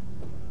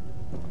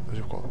大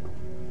丈夫か。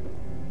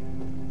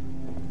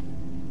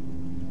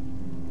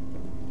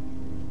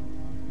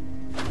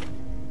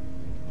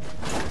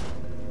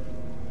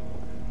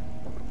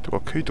てか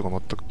ケイトが全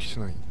く来て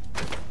ない。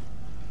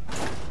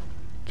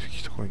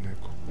敵とかいない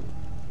か。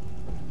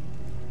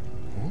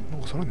な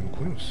んかさらに向こ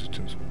うにも続いて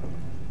るんですよ。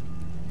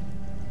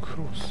ク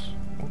ロス。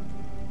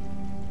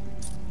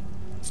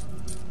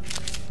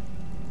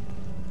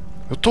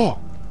やったー。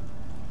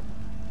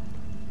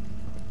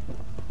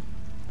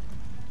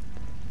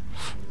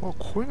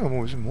こういうのは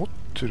もう別に持っ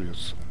てるや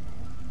つ。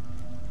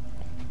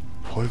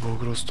ファイバー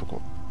グラスとか。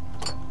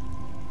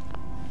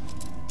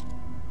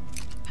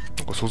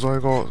なんか素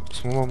材が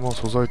そのまま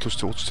素材とし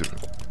て落ちてる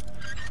ね。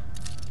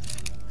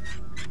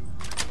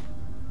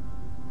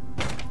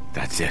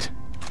That's it.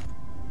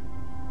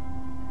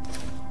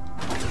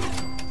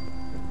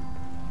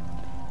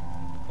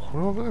 こ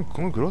れはね、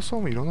このグラスは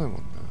もういらないもん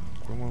ね。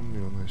これもい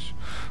らないし。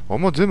あ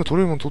んま全部取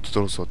れるもの取ってた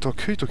らさ、だから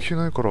ケイト消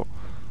えないから、い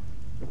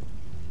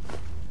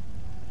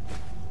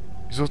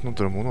ざとなっ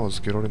たら物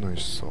預けられない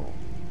しさ。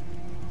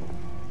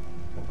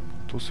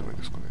どうすればいいん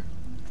ですかね。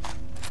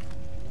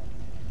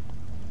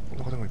こん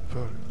な金がいっぱ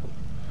いある。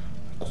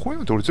こういう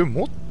のって俺全部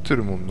持って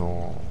るもんな。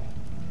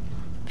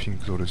ピン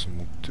クドレス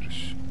持ってる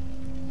し。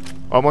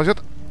あ、間違っ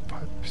た。パ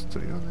イプピスト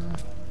ルいらね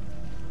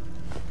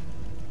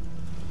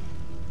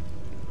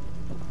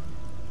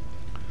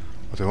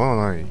え。で、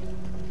罠ない。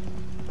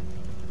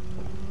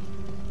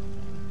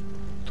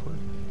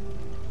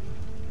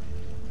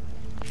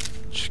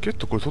チケッ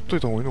トこれ取っとい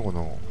た方がいいのかな。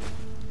わ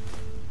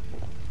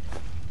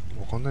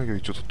かんないけど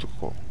一応取っとくか。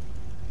こ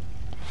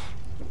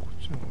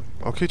っちの方がいい。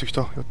あ、ケイト来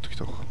た。やっと来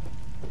たか。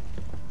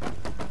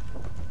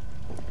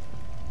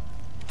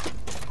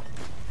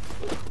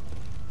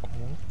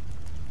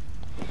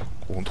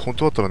本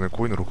当だったらね、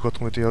こういうの録画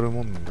止めてやる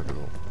もんなんだけど、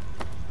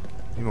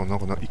今なん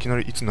かいきな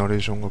りいつナレ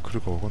ーションが来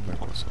るかわかんない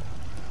からさ、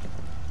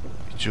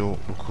一応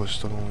録画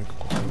したままいく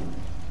か。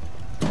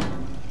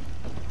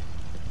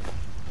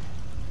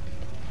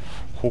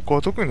他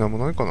は特になんも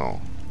ないかな。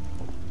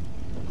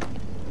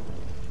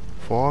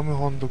ファーム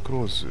ハンドク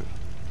ローズ。こ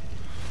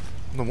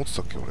んな持って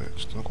たっけ俺。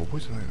ちょっとなんか覚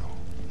えてないな。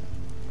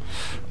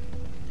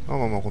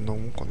まあまあこんなも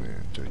んかね。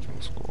じゃあ行きま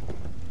すか。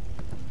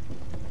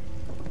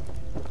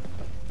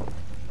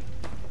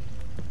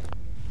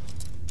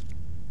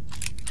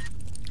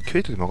ケ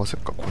イトで任せ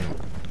っか、こういうの。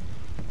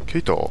ケ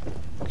イト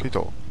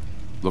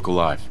Look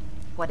alive.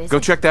 What is Go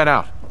it? check that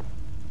out.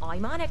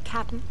 I'm on it,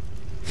 Captain.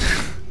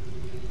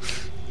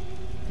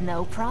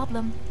 No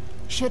problem.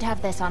 Should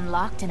have this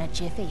unlocked in a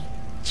jiffy.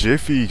 ジェ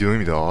フィーってどういう意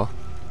味だ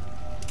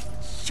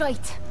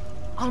Shite.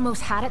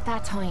 Almost had it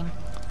that time.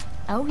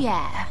 Oh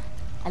yeah.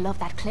 I love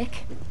that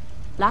click.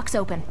 Lock's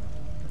open.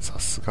 さ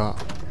すが。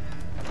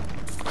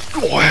お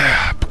い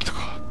来た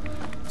か。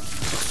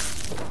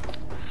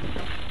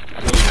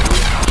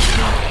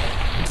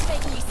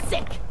Make me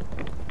sick.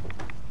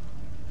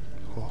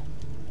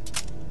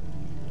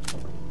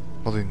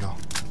 まずいな。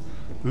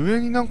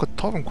上になんか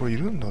多分これい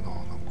るんだな。なん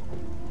か。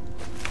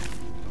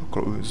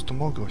だから上ずっと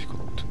マークが光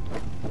ってんだ。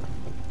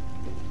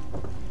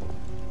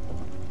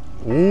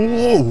おお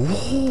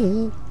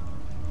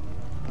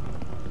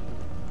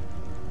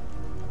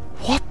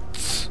What?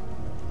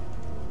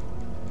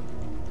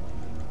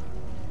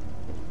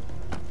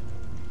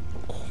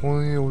 こ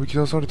こにおびき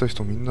出された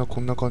人みんなこ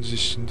んな感じで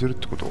死んでるっ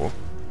てこと？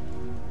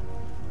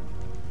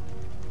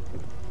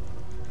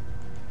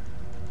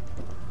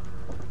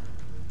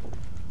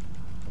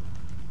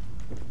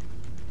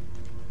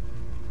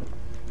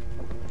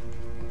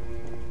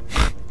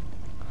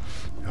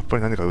やっぱ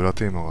り何か裏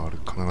テーマがある、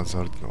必ず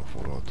あるっていうのがフ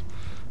ォローアウト。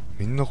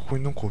みんなここ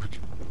になんかおび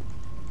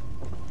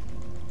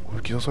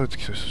き出されて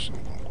きた人たちな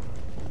のかなこ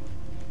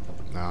れ。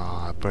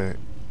やっぱり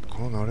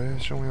このナレー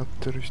ションやっ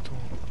てる人、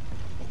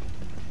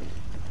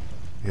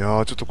い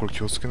やーちょっとこれ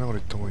気をつけながら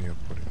行った方がいいやっ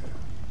ぱりね。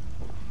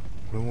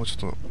俺もち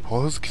ょっとパ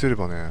ワーズ着てれ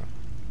ばね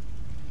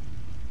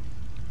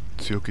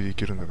強気でい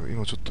けるんだけど、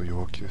今ちょっと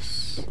弱気で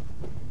す。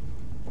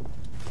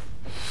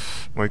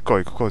まあ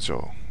行くかじゃ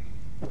あ。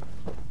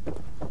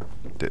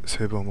で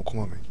セーブはもうこ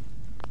まめに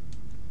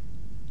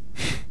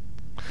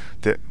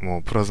で、も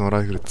うプラズマ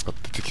ライフル使っ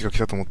て敵が来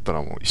たと思った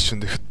らもう一瞬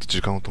でふっと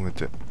時間を止め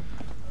て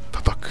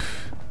叩く。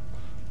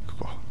行く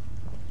か。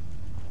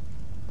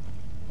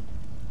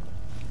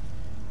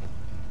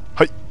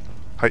はい。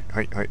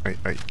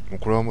もう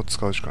これはもう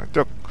使うしかない。で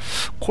は、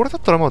これだ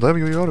ったらまあだいぶ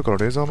余裕あるから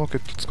レーザーマーケ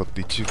ット使っ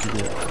て一撃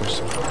で殺し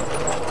てみる。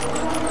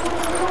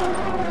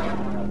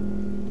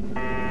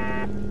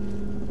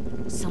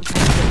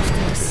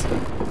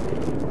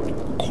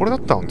これだ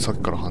ったのね、さっ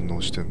きから反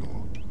応してんのは。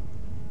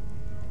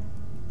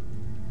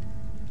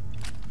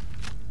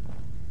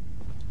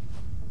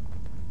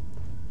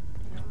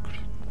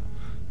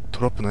ト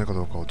ラップないか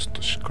どうかをちょっ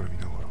としっかり見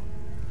ながら。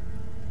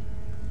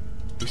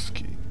ウイス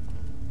キー。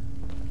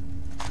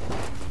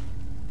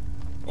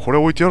これ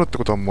置いてあるって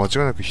ことは間違い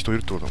なく人い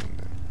るってことだもん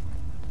ね。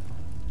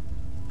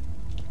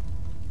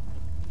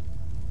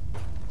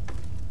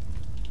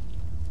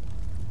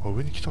あ、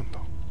上に来たんだ。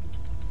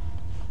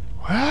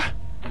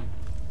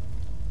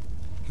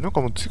なんか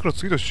もう次から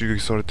次と襲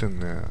撃されてん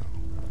ね。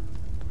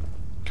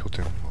拠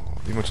点が。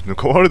今ちょっとヌ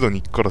カワールド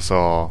に行くからさ、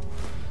行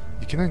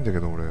けないんだけ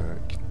ど俺。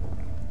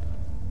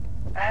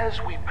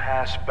As we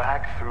pass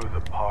back through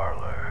the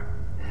parlor,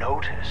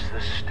 notice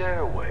the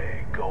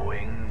stairway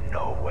going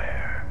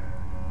nowhere.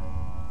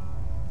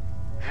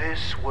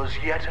 This was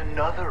yet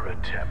another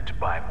attempt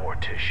by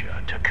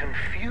Morticia to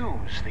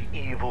confuse the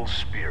evil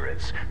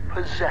spirits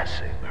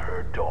possessing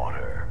her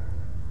daughter.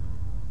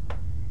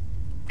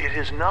 It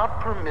is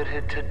not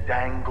permitted to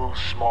dangle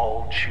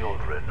small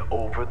children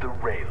over the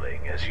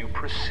railing as you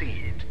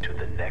proceed to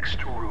the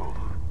next room.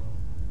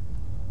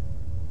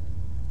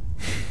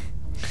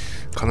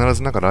 必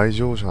ずなんか来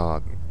場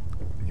者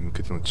に向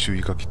けての注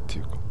意書きって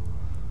いうか、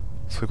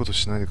そういうこと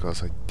しないでくだ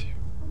さいっていう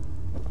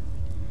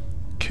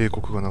警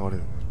告が流れる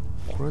ね。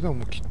これでは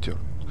もう切ってや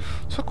る。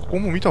さっきここ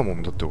も見たも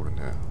んだって俺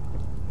ね。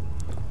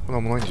な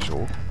んもないんでしょ？う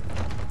ん。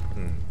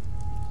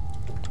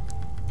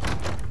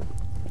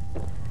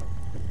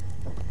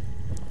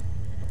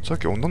さっ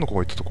き女の子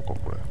が言ったとこか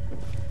これ。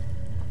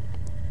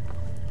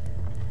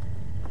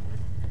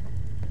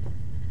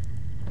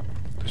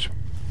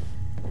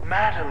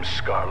Madame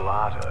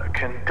Scarlata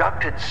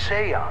conducted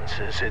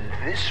seances in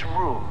this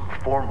room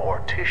for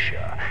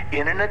Morticia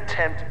in an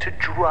attempt to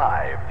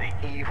drive the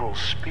evil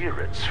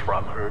spirits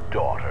from her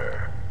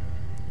daughter.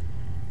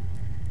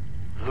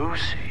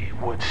 Lucy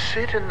would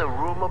sit in the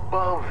room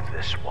above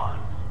this one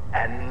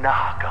and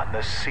knock on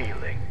the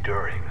ceiling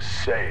during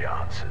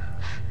seances.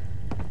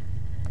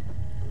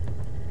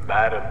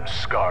 Madame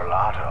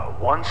Scarlata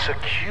once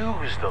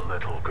accused the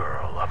little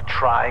girl of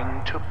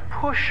trying to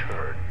push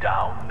her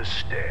down the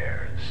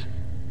stairs.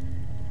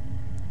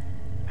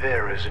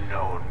 There is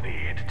no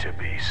need to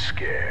be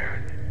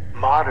scared.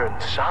 Modern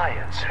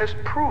science has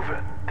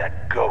proven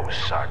that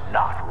ghosts are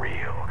not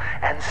real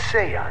and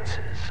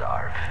seances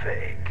are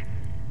fake.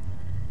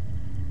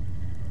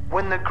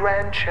 When the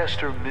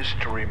Grandchester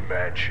Mystery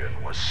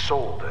Mansion was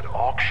sold at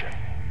auction,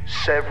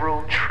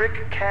 several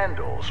trick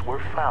candles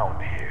were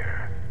found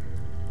here.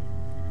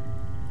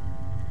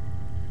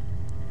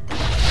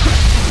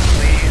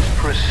 Please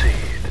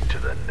proceed to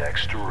the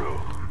next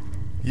room.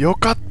 よ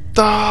かっ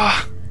た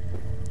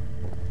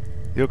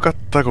ー。よかっ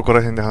た、ここら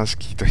辺で話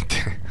聞いといて。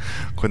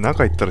これ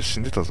中行ったら死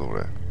んでたぞ、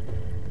俺。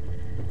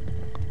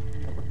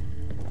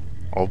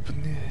危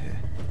ね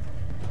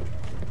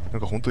え。な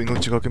んかほんと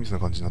命がけみたいな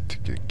感じになって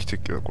きて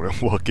るけど、これは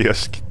もう分け屋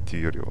敷ってい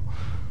うよりは。こ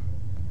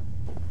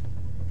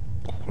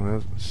この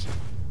やつ。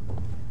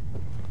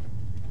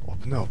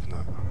危ない危ない。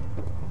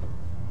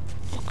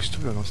隠し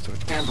扉なって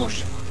たら。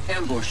Ambush.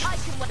 Ambush.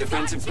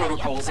 Defensive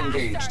protocols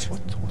engaged.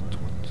 What?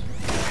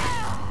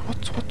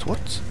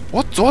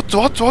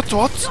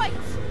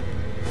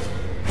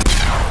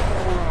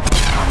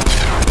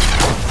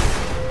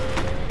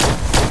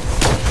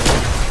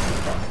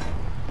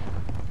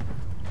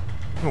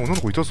 今女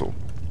の子いたぞ。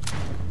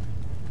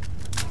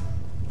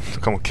なん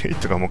かもうケイ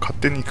トがもう勝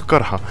手に行くか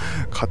ら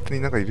勝手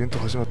になんかイベント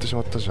始まってし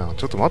まったじゃん。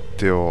ちょっと待っ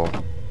てよ。あ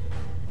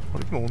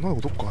れ今女の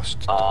子どっか走っ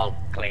てた。 All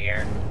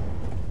clear.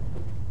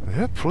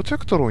 プロテ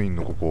クトロンいん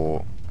のこ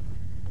こ。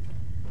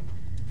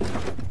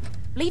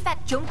 Leave that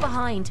junk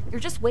behind. You're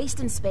just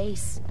wasting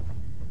space.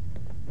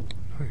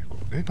 何こ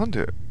れなん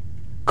で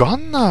ガ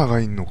ンナーが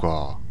いんの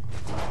か。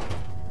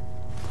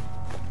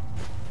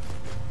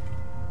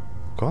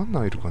ガン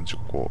ナーいる感じ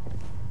ここ。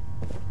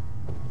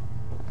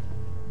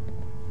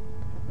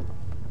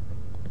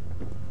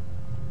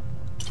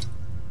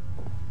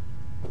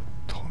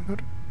ターミナ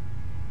ル。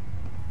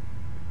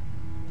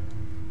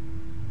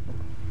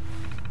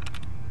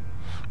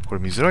こ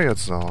れ見づらいや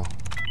つだな。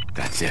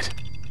 That's it.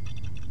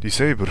 ディ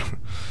セイブルっ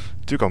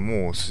ていうか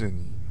もうすで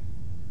に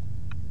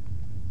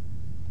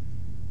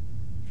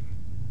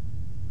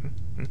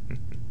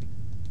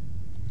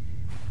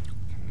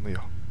いや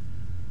ち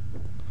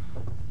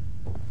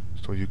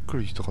ょっとゆっく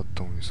り行きたかっ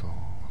たのにさ、ちょっ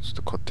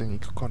と勝手に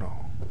行くかな。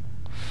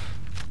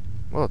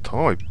まだ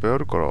弾はいっぱいあ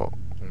るから、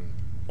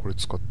これ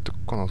使ってく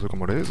かな。それか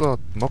まあレーザー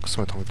マックス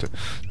まで貯めて、で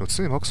も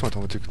常にマックスまで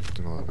貯めていくっ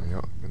ていうのは、ね、い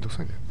やめんどく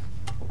さいね。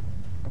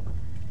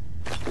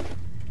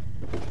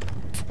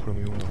これも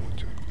読んだもん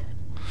じゃない。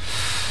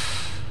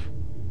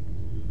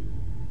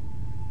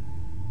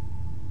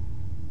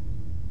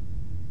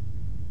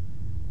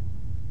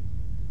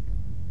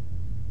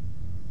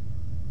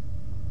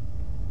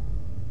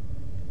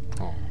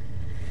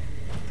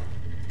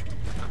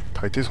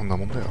大抵そんな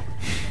もんだよ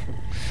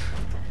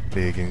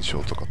霊現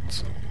象とかっ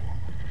つうのは。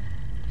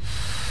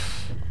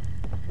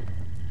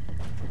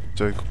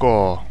じゃあ行くか。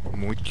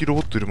もう一気ロ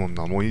ボットいるもん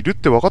な。もういるっ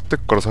て分かってっ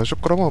から最初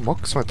からまあマ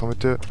ックスまで貯め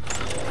て。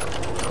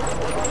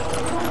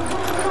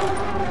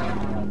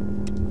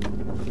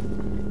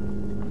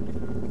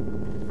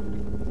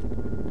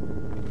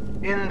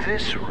 In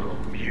this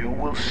room, you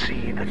will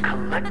see the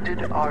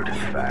collected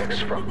artifacts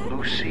from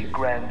Lucy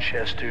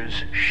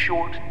Grandchester's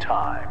short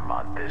time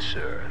on this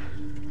earth.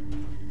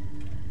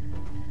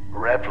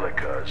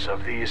 Replicas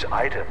of these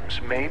items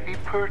may be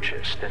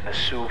purchased in the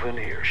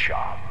souvenir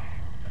shop.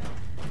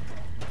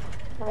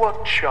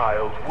 What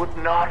child would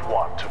not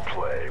want to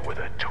play with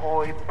a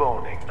toy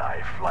boning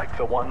knife like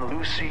the one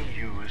Lucy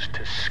used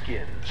to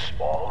skin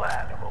small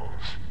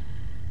animals?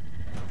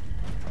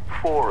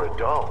 For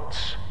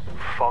adults,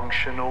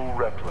 functional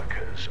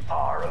replicas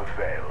are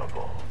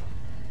available.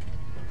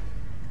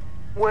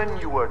 When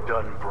you are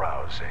done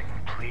browsing,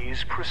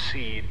 please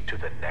proceed to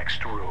the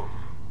next room.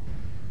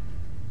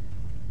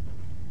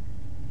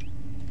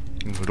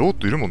 ロー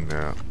ドいるもんね。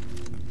やっ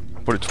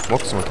ぱりちょっとマッ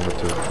クスまで止め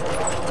て。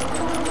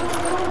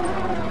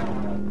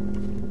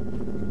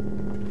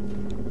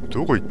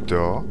どこ行った？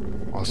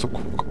あそ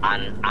こか。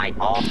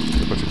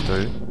絶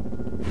対。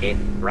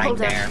Right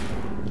there.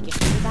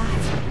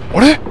 あ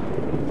れ？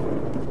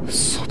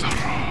嘘だろ。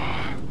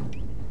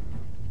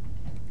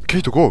ケ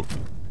イトゴ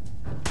ー。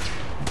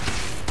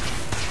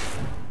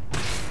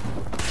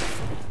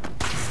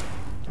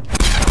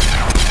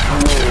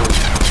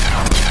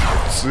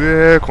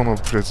強えこの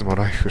プレズマ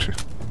ライフル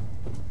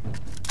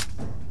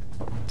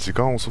時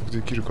間遅く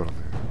できるからね。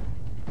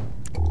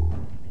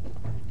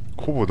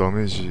ほぼダ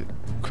メージ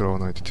食らわ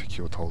ないで敵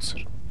を倒せ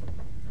る。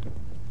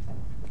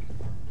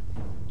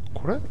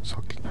これさ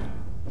っき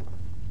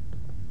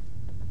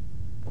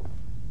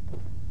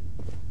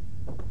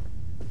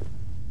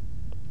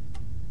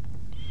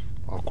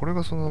これ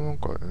がそのなん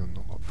かプ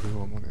レイ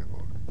ワーマネーがあ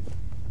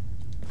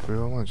る。プレ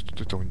イワーマネーちょっと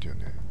出た方がいいんだよ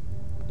ね。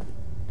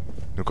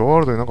ヌカワー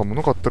ルドでなんか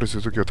物買ったりす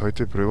るときは大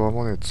抵プレイワー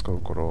マネー使う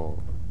から。コ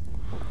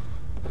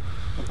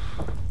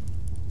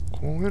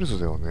モンウェルズ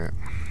ではね、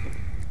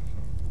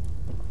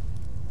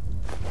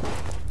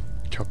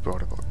キャップあ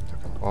ればいいんだ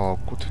けど。こ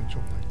こ天井ないんだ。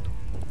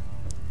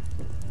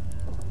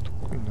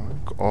特に何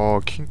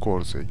か、金庫あ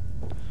るぜ。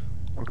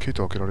これケイ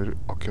ト開け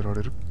ら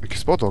れる？エキ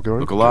スパート開けら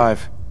れる？ Look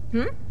alive.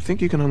 Hmm?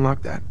 Think you can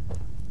unlock that?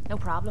 No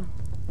problem.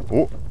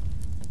 お、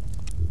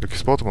エキ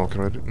スパートも開け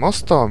られる。マ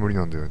スターは無理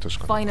なんだよね、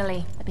確かに。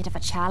 Finally, a bit of a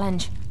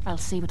challenge. I'll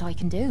see what I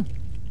can do.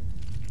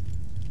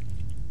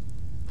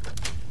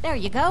 There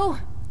you go.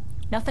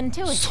 Nothing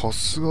to it. さ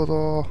すがだ。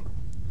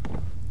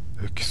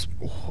エキ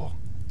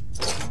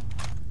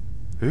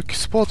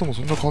スパートも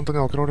そんな簡単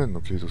に開けられん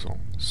の、ケイトさん。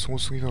すご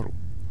すぎだろ。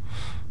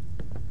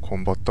コ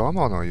ンバットアー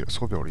マーの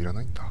装備は俺いら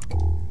ないんだ。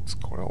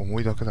これは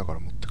重いだけだから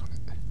持ってかね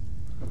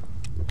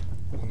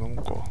え。こんなもん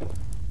か。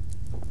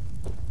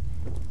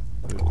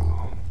いいかな。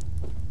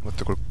待っ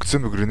て、これ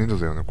全部グレネード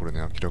だよね、これね、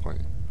明らかに。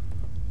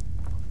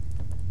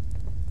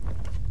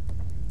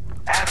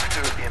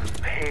After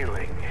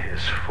impaling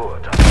his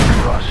foot on a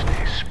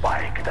rusty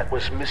spike that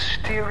was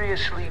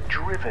mysteriously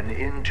driven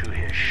into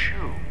his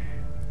shoe,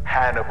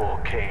 Hannibal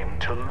came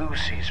to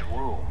Lucy's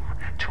room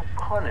to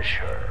punish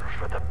her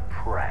for the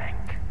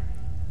prank.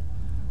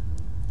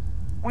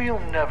 We'll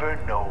never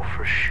know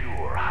for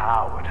sure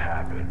how it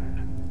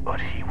happened,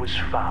 but he was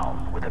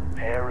found with a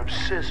pair of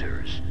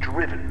scissors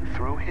driven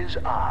through his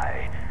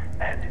eye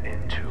and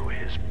into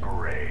his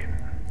brain.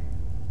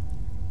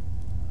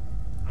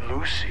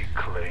 Lucy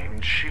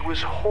claimed she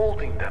was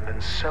holding them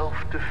in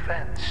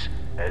self-defense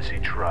as he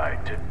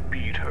tried to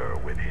beat her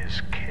with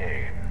his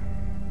cane.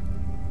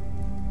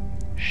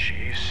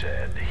 She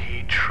said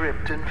he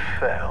tripped and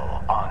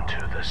fell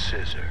onto the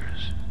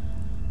scissors.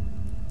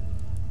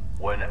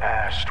 When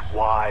asked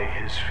why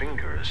his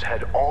fingers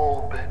had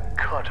all been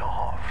cut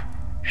off,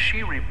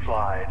 she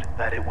replied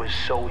that it was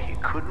so he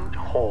couldn't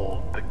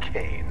hold the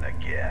cane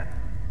again.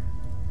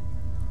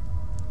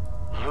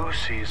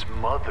 Lucy's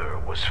mother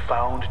was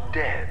found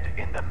dead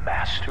in the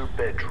master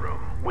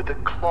bedroom with a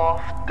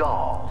cloth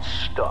doll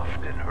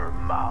stuffed in her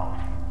mouth.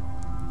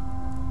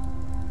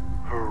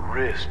 Her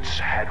wrists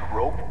had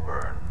rope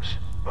burns,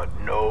 but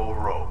no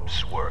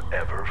ropes were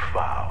ever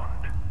found.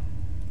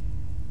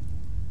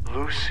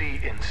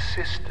 Lucy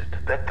insisted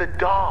that the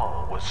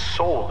doll was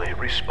solely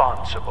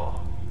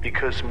responsible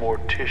because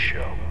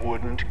Morticia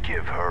wouldn't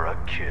give her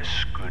a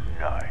kiss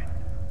goodnight.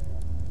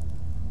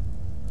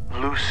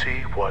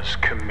 Lucy was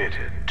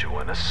committed to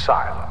an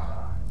asylum.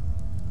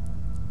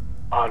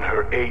 On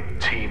her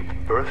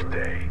 18th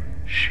birthday,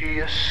 she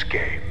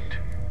escaped.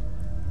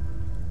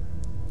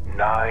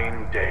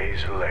 9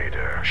 days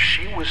later,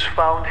 she was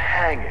found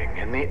hanging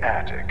in the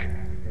attic,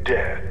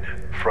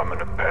 dead from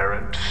an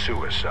apparent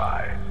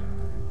suicide.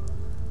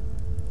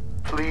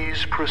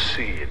 Please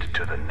proceed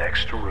to the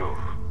next room.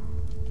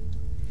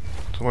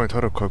 その前に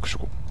体力回復しと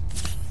こ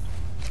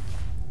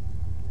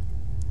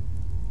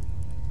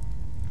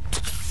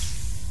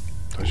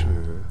う。大丈夫？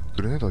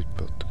グレネードはいっ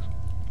ぱいあったけ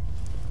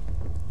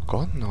ど。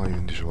ガンナーい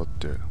るんでしょ、だっ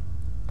て。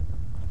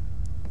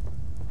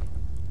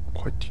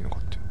帰っていいのか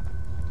って。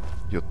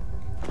いや。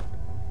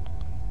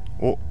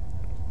お、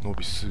ノー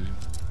ビス。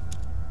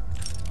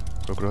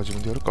これは自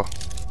分でやるか。や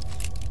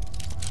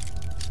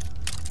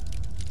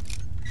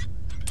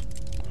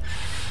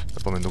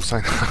っぱめんどくさ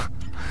いな。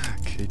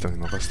ケイタに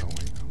任せた方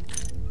がいいな。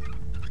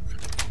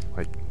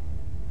はい。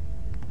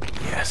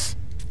Yes.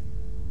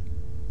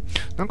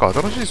 なんか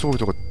新しい装備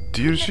とか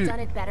DLC、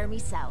 Done it better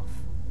myself.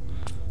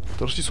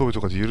 新しい装備と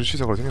か DLC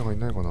だから手に入ん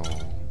ないかな。せ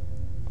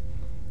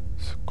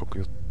っかく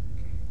やっ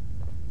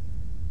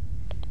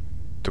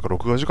てか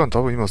録画時間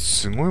多分今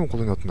すごいこ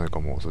とになってないか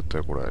も。絶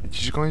対これ1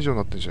時間以上に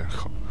なってんじゃない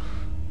か。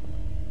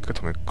てか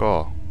ためっ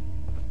か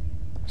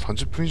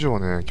30分以上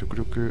はね極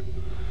力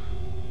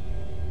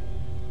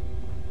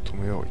止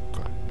めよう一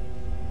回。